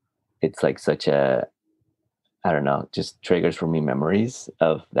 it's like such a, I don't know, just triggers for me memories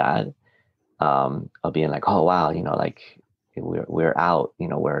of that, of being like, oh wow, like we're out,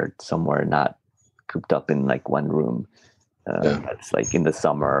 we're somewhere, not cooped up in like one room. That's like in the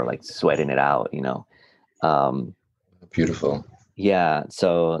summer, like sweating it out. Um, Beautiful. Yeah,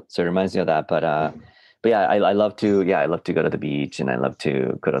 so it reminds me of that, but yeah, I love to, I love to go to the beach, and I love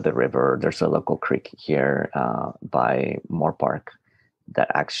to go to the river. There's a local creek here by Moore Park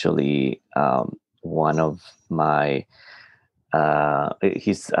that actually, one of my the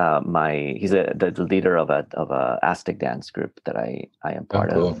leader of a Aztec dance group that I am Oh, part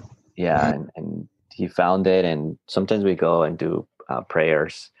of. cool. Yeah, Mhm. and he found it, and sometimes we go and do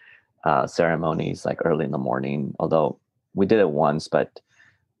prayers, ceremonies like early in the morning. Although we did it once, but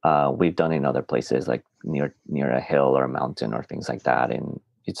we've done it in other places like near a hill or a mountain or things like that, and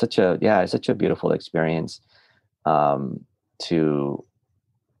it's such a beautiful experience, to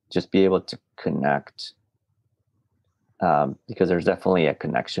just be able to connect, because there's definitely a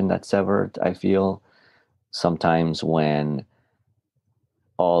connection that's severed. I feel sometimes when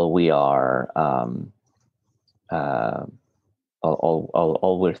all we are, uh,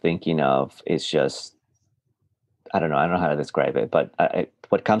 all we're thinking of is just, I don't know how to describe it, but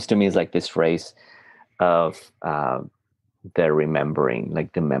what comes to me is like this phrase of the remembering,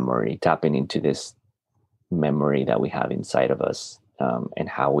 like the memory, tapping into this memory that we have inside of us, and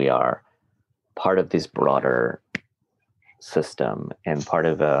how we are part of this broader system, and part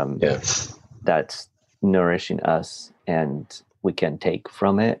of, Yeah. that's nourishing us, and we can take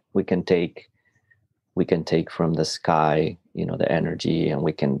from it. We can take from the sky, the energy, and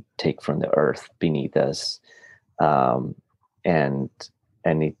we can take from the earth beneath us, um, and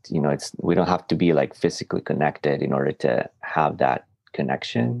it's, we don't have to be like physically connected in order to have that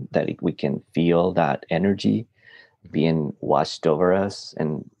connection, that we can feel that energy being washed over us.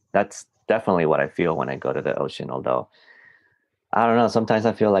 And that's definitely what I feel when I go to the ocean. Although I don't know, sometimes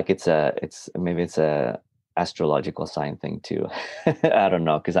I feel like it's maybe it's a astrological sign thing too. I don't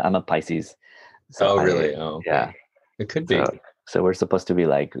know, because I'm a Pisces, so Oh, I really? Oh, yeah, okay. It could be. so we're supposed to be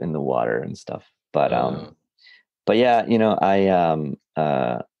like in the water and stuff. But Uh, but yeah,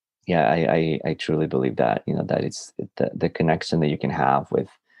 I truly believe that, that it's the connection that you can have with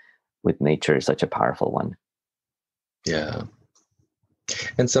nature is such a powerful one. yeah.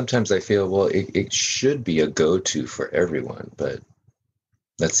 And sometimes I feel, well, it should be a go-to for everyone, but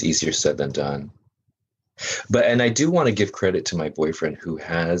that's easier said than done. But, and I do want to give credit to my boyfriend who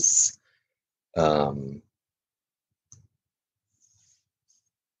has um,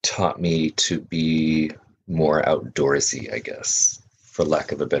 taught me to be more outdoorsy, I guess, for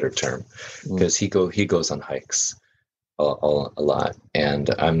lack of a better term, Mm. because he goes on hikes a lot, and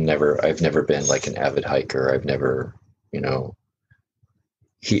I've never been like an avid hiker. I've never, you know,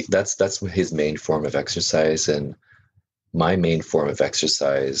 that's his main form of exercise, and my main form of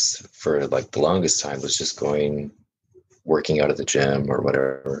exercise for like the longest time was just working out at the gym or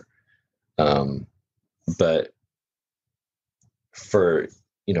whatever. Um, but for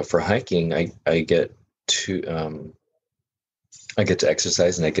for hiking, to I get to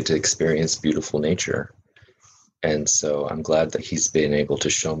exercise and I get to experience beautiful nature. And so I'm glad that he's been able to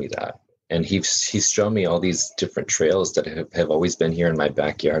show me that. And he's shown me all these different trails that have always been here in my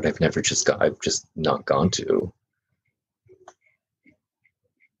backyard. I've just not gone to.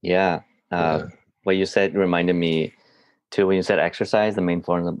 Yeah. Yeah. What you said reminded me too, when you said exercise, the main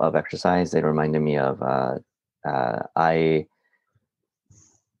form of exercise, it reminded me of, I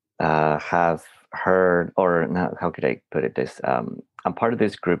have heard, or not, how could I put it this? I'm part of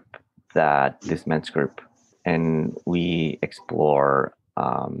this group, this men's group, and we explore,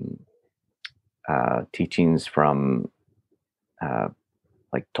 teachings from, uh,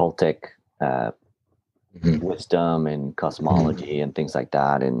 like Toltec, Hmm. wisdom and Hmm. cosmology and things like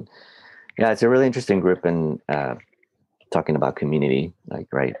that. And yeah, it's a really interesting group. And talking about community, like,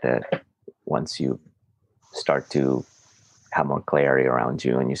 right, that once you start to have more clarity around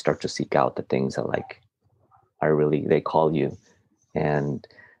you, and you start to seek out the things that like are really, they call you. And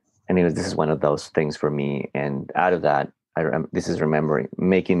anyways, this is one of those things for me. And out of that, this is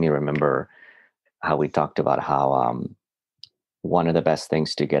making me remember how we talked about how, one of the best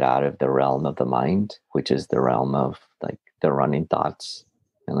things to get out of the realm of the mind, which is the realm of like the running thoughts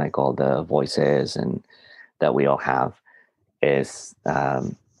and like all the voices and that we all have, is,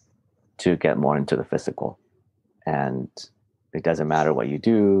 to get more into the physical. And it doesn't matter what you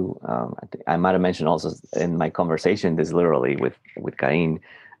do. I might have mentioned also in my conversation, this literally with Cain,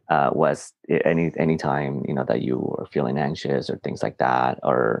 was any time, that you are feeling anxious or things like that,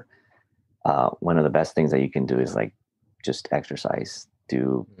 or one of the best things that you can do is like just exercise.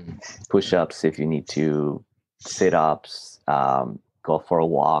 Do push-ups if you need to, sit-ups, go for a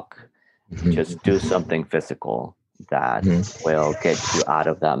walk, Hmm. just do something physical that Hmm. will get you out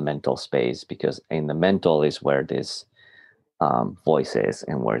of that mental space, because in the mental is where this, voice is,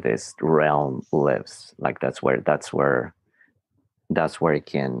 and where this realm lives. Like that's where that's where it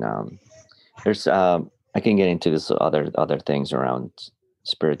can, there's, I can get into this other things around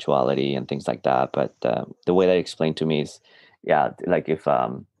spirituality and things like that. But the way that explained to me is, yeah, like if,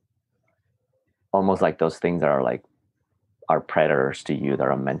 almost like those things that are like, are predators to you, that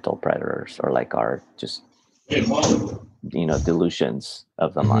are mental predators, or like are just, delusions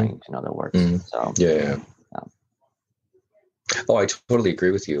of the Mm-hmm. mind, in other words. Mm-hmm. So Yeah. um, Oh, I totally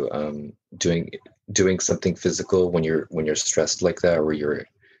agree with you. Doing something physical when you're stressed like that, or you're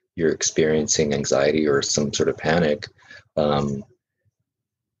experiencing anxiety or some sort of panic, um,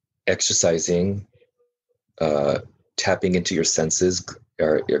 exercising, uh, tapping into your senses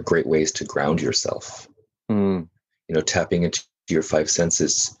are great ways to ground yourself. mm, Tapping into your five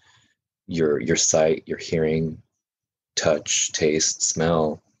senses, your sight, your hearing, touch, taste,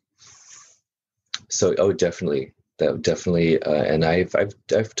 smell. So, oh, definitely, that definitely, and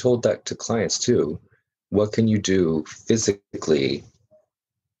I've told that to clients too. What can you do physically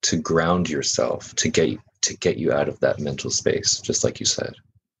to ground yourself, to get you out of that mental space, just like you said?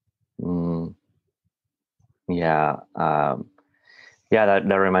 mm, yeah, yeah, that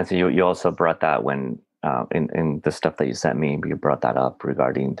reminds me. You also brought that when, in the stuff that you sent me, you brought that up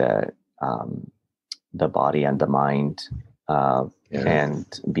regarding the body and the mind, uh, Yeah, and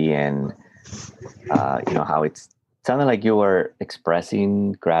being, how it's sounded like you were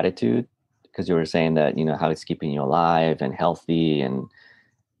expressing gratitude, because you were saying that, how it's keeping you alive and healthy, and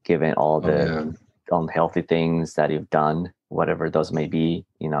given all oh the yeah, unhealthy things that you've done, whatever those may be,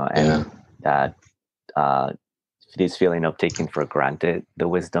 and yeah, that, uh, this feeling of taking for granted the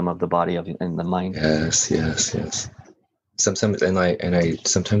wisdom of the body and the mind. yes, yes, yes. Sometimes, and I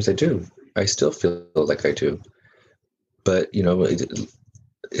sometimes I do. I still feel like I do, but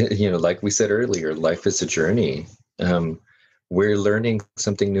like we said earlier, life is a journey. Um, we're learning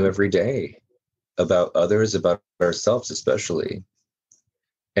something new every day about others, about ourselves, especially.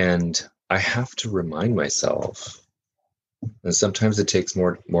 And I have to remind myself, and sometimes it takes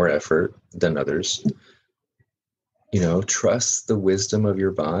more effort than others. Trust the wisdom of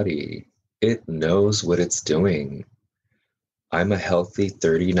your body. It knows what it's doing. I'm a healthy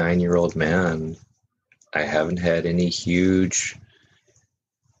 39-year-old man. I haven't had any huge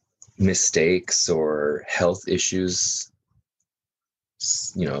mistakes or health issues,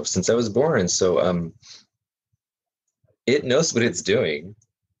 since I was born. So it knows what it's doing.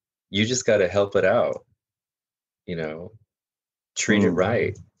 You just got to help it out, you know, treat it Mm.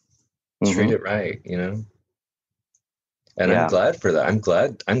 right, treat Hmm. it right, And I'm Yeah. glad for that. I'm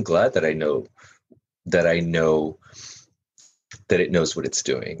glad that I know that it knows what it's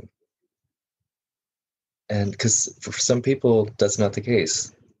doing. And because for some people, that's not the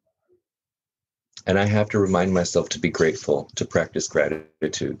case. And I have to remind myself to be grateful, to practice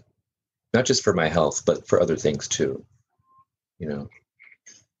gratitude, not just for my health, but for other things too, you know?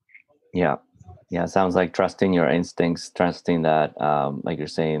 Yeah. Yeah. Sounds like trusting your instincts, trusting that, like you're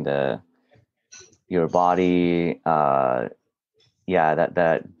saying, your body, yeah,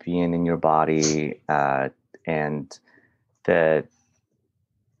 that being in your body, and the,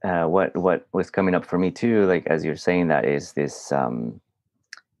 what was coming up for me too, like as you're saying that, is this,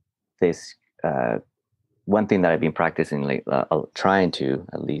 one thing that I've been practicing, like, trying to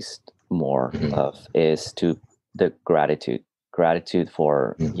at least more Mhm. of, is to the gratitude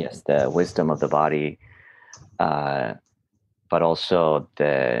for, Mhm. yes, the wisdom of the body, uh, but also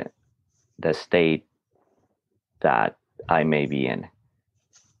the state that I may be in.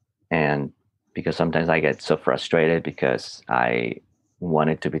 And because sometimes I get so frustrated because I want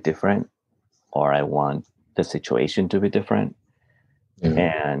it to be different, or I want the situation to be different.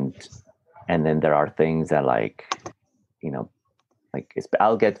 Yeah. And and then there are things that, like, you know like,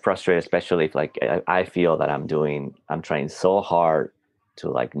 I'll get frustrated, especially if, like, I feel that I'm trying so hard to,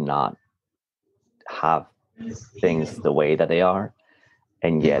 like, not have things the way that they are,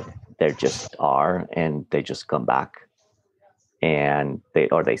 and yet they just are, and they just come back, and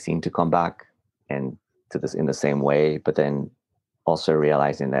they seem to come back, and to this in the same way. But then also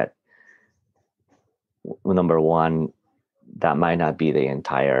realizing that, number one, that might not be the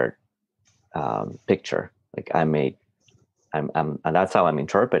entire, picture. Like, and that's how I'm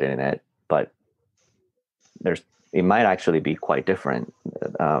interpreting it. But there's it might actually be quite different.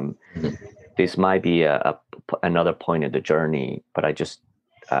 Um, Mhm. this might be another point of the journey, but I just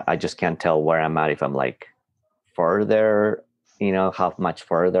can't tell where I'm at, if I'm, like, further, how much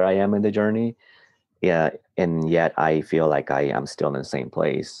further I am in the journey. Yeah, and yet I feel like I am still in the same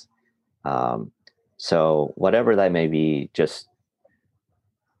place. Um, so whatever that may be, just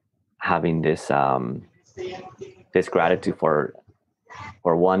having this gratitude for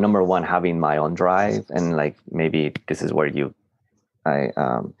one, number one, having my own drive, and, like, maybe this is where you I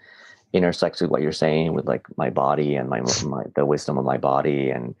intersects with what you're saying with like my body and my the wisdom of my body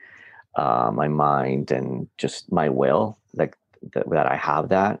and my mind and just my will, like that I have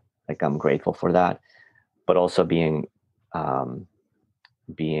that. Like I'm grateful for that, but also um,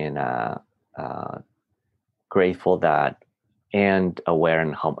 being grateful that and aware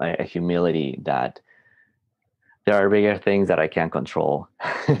and a humility that there are bigger things that I can't control.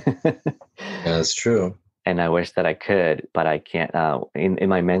 Yeah, that's true. And I wish that I could, but I can't. In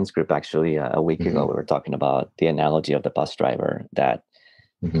my men's group, actually, a week ago, Hmm. we were talking about the analogy of the bus driver that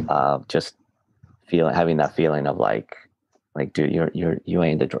Hmm. just having that feeling of like, dude, you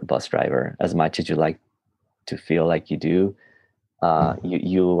ain't the bus driver as much as you like to feel like you do.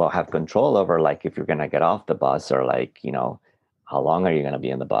 You will have control over like if you're gonna get off the bus or like how long are you gonna be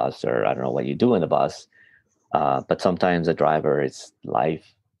in the bus or I don't know what you do in the bus. But sometimes a driver is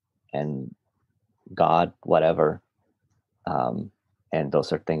life and God, whatever. Um, and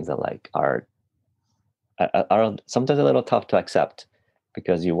those are things that like are sometimes a little tough to accept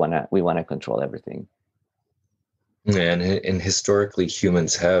because we wanna control everything. And historically,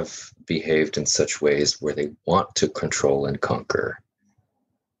 humans have behaved in such ways where they want to control and conquer,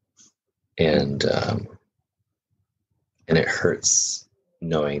 and Mm-hmm. and it hurts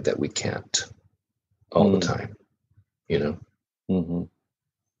knowing that we can't all the time. You know? Mm-hmm.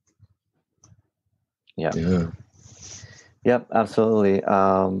 Yeah. Yeah. Yep. Absolutely.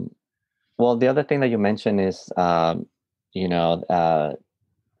 Well, the other thing that you mentioned is, you know, uh,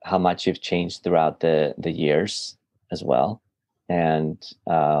 how much you've changed throughout the years as well, and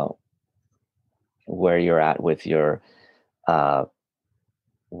where you're at with your uh,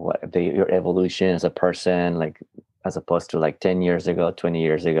 your evolution as a person, like as opposed to like 10 years ago, 20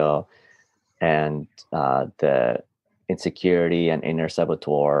 years ago, and the insecurity and inner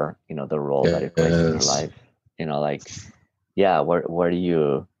saboteur, the role that it plays in your Yes. life. Like, yeah, where do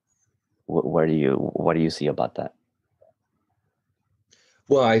you where do you what do you see about that?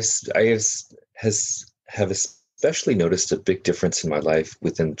 Well, have especially noticed a big difference in my life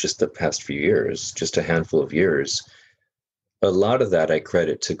within just the past few years, just a handful of years. A lot of that I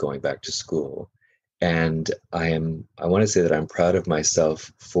credit to going back to school. And I want to say that I'm proud of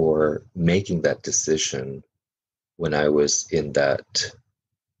myself for making that decision when I was in that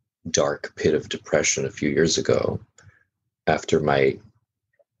dark pit of depression a few years ago after my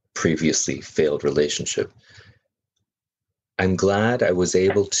previously failed relationship. I'm glad I was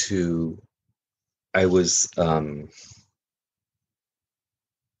able to, I was,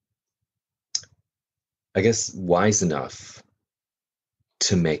 I guess, wise enough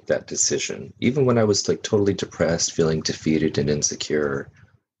to make that decision. Even when I was like totally depressed, feeling defeated and insecure,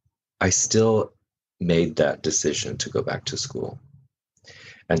 I still made that decision to go back to school.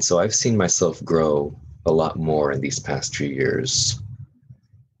 And so I've seen myself grow a lot more in these past few years.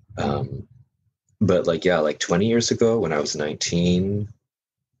 Um, but like, yeah, like 20 years ago when I was 19,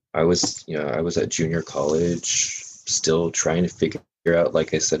 I was at junior college, still trying to figure out,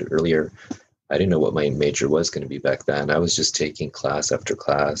 like I said earlier, I didn't know what my major was going to be back then. I was just taking class after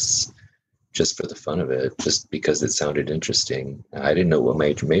class just for the fun of it, just because it sounded interesting. I didn't know what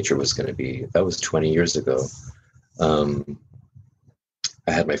my major was going to be. That was 20 years ago. Um,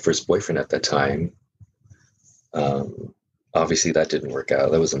 I had my first boyfriend at that time. Um, Obviously, that didn't work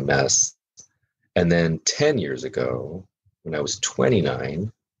out. That was a mess. And then 10 years ago, when I was 29,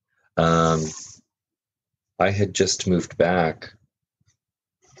 um, I had just moved back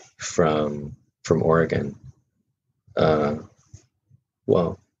from Oregon. Uh,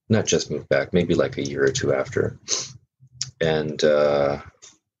 well, not just moved back, maybe like a year or two after. And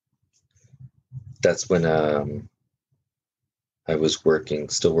that's when I was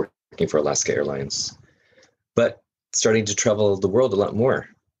still working for Alaska Airlines, but starting to travel the world a lot more,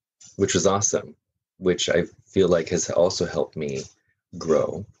 which was awesome, which I feel like has also helped me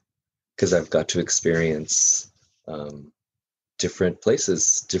grow because I've got to experience different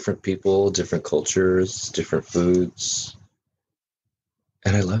places, different people, different cultures, different foods.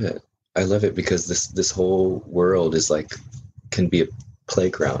 And I love it. I love it because this whole world is like can be a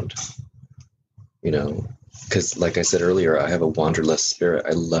playground, you know, because like I said earlier, I have a wanderlust spirit.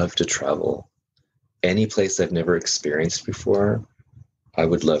 I love to travel. Any place I've never experienced before, I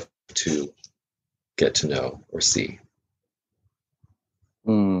would love to get to know or see.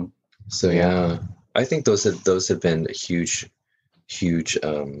 Mm, So yeah. yeah, I think those have been huge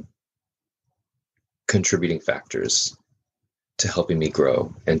contributing factors to helping me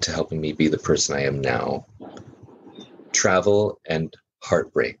grow and to helping me be the person I am now. Travel and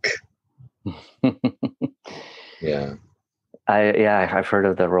heartbreak. Yeah. I've heard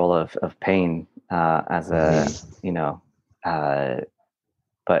of the role of pain as a Mhm. you know uh,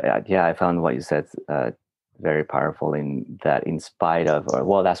 but yeah, I found what you said very powerful, in that, in spite of, or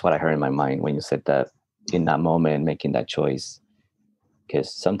well, that's what I heard in my mind when you said that, in that moment, making that choice.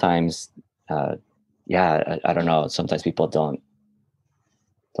 Because sometimes, uh, yeah, I don't know, sometimes people don't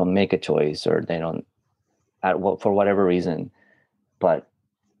make a choice, or they don't, for whatever reason. But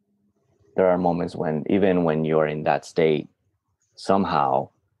there are moments when, even when you're in that state, somehow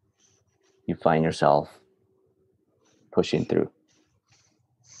you find yourself pushing through.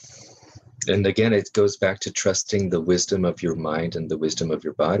 And again, it goes back to trusting the wisdom of your mind and the wisdom of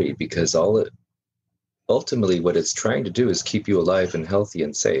your body, because ultimately what it's trying to do is keep you alive and healthy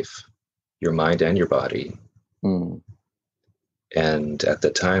and safe, your mind and your body. Mm. And at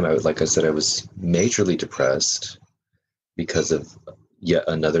that time, like I said, I was majorly depressed because of yet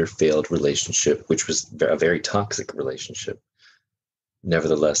another failed relationship, which was a very toxic relationship.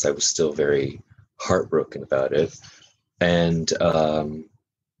 Nevertheless, I was still very heartbroken about it. And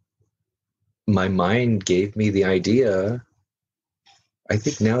my mind gave me the idea, I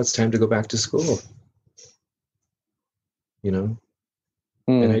think now it's time to go back to school, you know?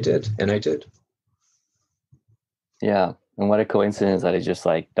 And I Mm. did. And I did. Yeah. And what a coincidence that it's just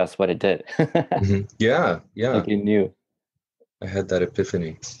like, that's what it did. Mm-hmm. Yeah. Yeah. Like you knew. I had that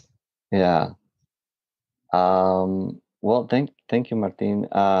epiphany. Yeah. Well, thank you, Martin.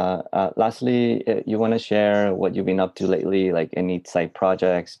 Lastly, you want to share what you've been up to lately, like any side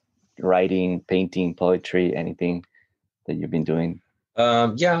projects, writing, painting, poetry, anything that you've been doing?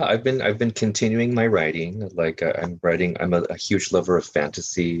 Yeah, I've been continuing my writing. Like I'm writing. I'm a huge lover of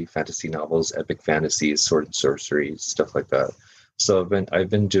fantasy novels, epic fantasies, sword and sorcery, stuff like that. So I've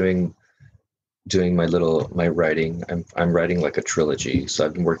been doing my writing. I'm writing like a trilogy. So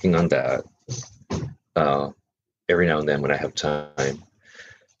I've been working on that uh, every now and then when I have time.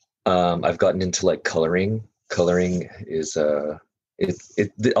 I've gotten into like coloring. Coloring is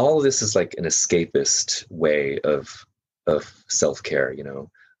all of this is like an escapist way of self-care.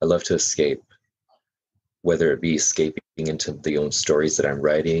 I love to escape, whether it be escaping into the own stories that I'm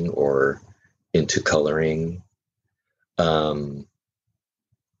writing or into coloring. Um,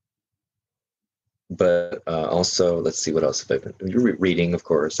 but also, let's see, what else have I been reading? Of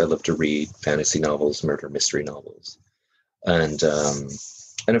course, I love to read fantasy novels, murder mystery novels, and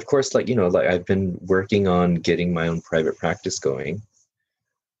of course, like I've been working on getting my own private practice going.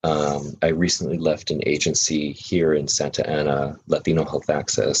 I recently left an agency here in Santa Ana, Latino Health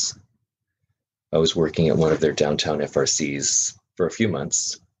Access. I was working at one of their downtown FRCs for a few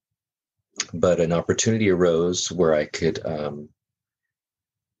months, but an opportunity arose where I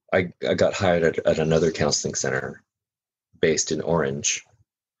got hired at another counseling center based in Orange,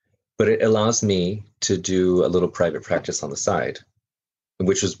 but it allows me to do a little private practice on the side,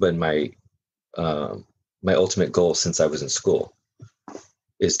 which has been my ultimate goal since I was in school,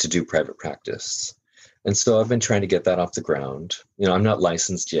 is to do private practice. And so I've been trying to get that off the ground. I'm not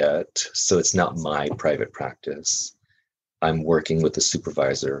licensed yet, so it's not my private practice. I'm working with a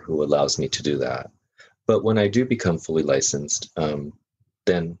supervisor who allows me to do that. But when I do become fully licensed,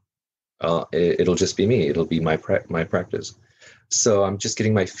 then it'll just be me. It'll be my practice. So I'm just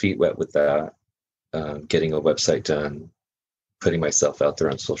getting my feet wet with that, getting a website done, putting myself out there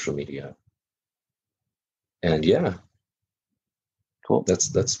on social media, and yeah, Cool.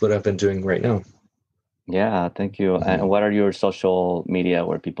 that's what I've been doing right now. Yeah, thank you. Mm-hmm. And what are your social media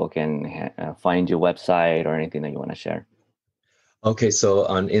where people can find your website or anything that you want to share? Okay, so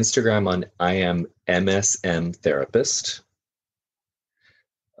on Instagram, I am MSM Therapist.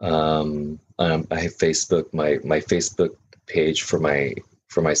 I have Facebook. My Facebook page for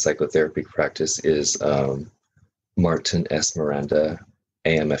my psychotherapy practice is Martin S. Miranda,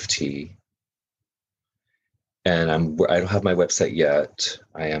 AMFT. And I don't have my website yet.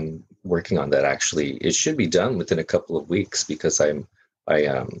 I am working on that, actually. It should be done within a couple of weeks, because I'm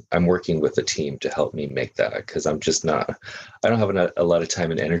working with a team to help me make that, because I don't have a lot of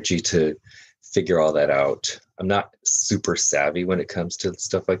time and energy to figure all that out. I'm not super savvy when it comes to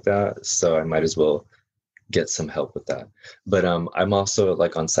stuff like that, so I might as well get some help with that. But I'm also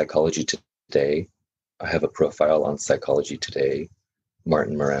like on Psychology Today. I have a profile on Psychology Today,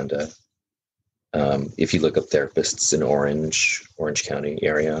 Martin Miranda. If you look up therapists in Orange County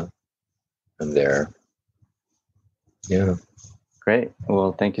area, I'm there. Yeah. Great.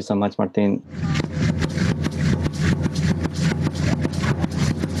 Well, thank you so much, Martin.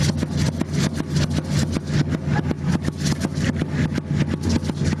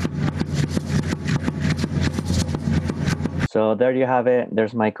 So there you have it.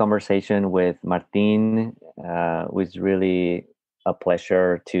 There's my conversation with Martin. It was really a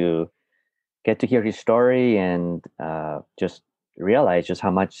pleasure to get to hear his story and just realize just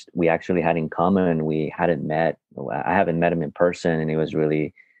how much we actually had in common. We hadn't met. I haven't met him in person, and it was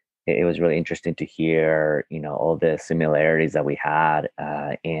really interesting to hear, all the similarities that we had,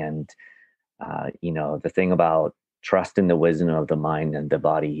 and the thing about trusting the wisdom of the mind and the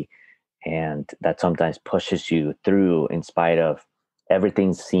body, and that sometimes pushes you through in spite of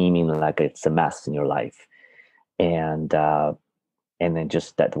everything seeming like it's a mess in your life, and and then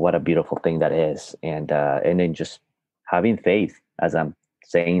just that, what a beautiful thing that is, and then just having faith as I'm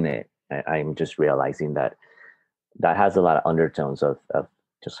saying it. I'm just realizing that that has a lot of undertones of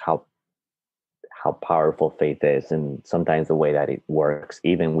just how powerful faith is, and sometimes the way that it works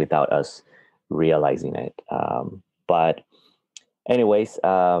even without us realizing it. But anyways,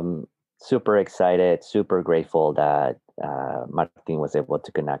 super excited, super grateful that Martin was able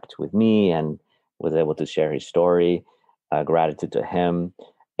to connect with me and was able to share his story. Gratitude to him,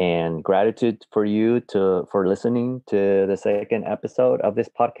 and gratitude for you for listening to the second episode of this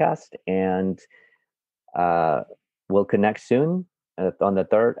podcast. And uh, we'll connect soon on the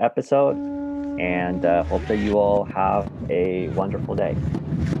third episode. And hope that you all have a wonderful day.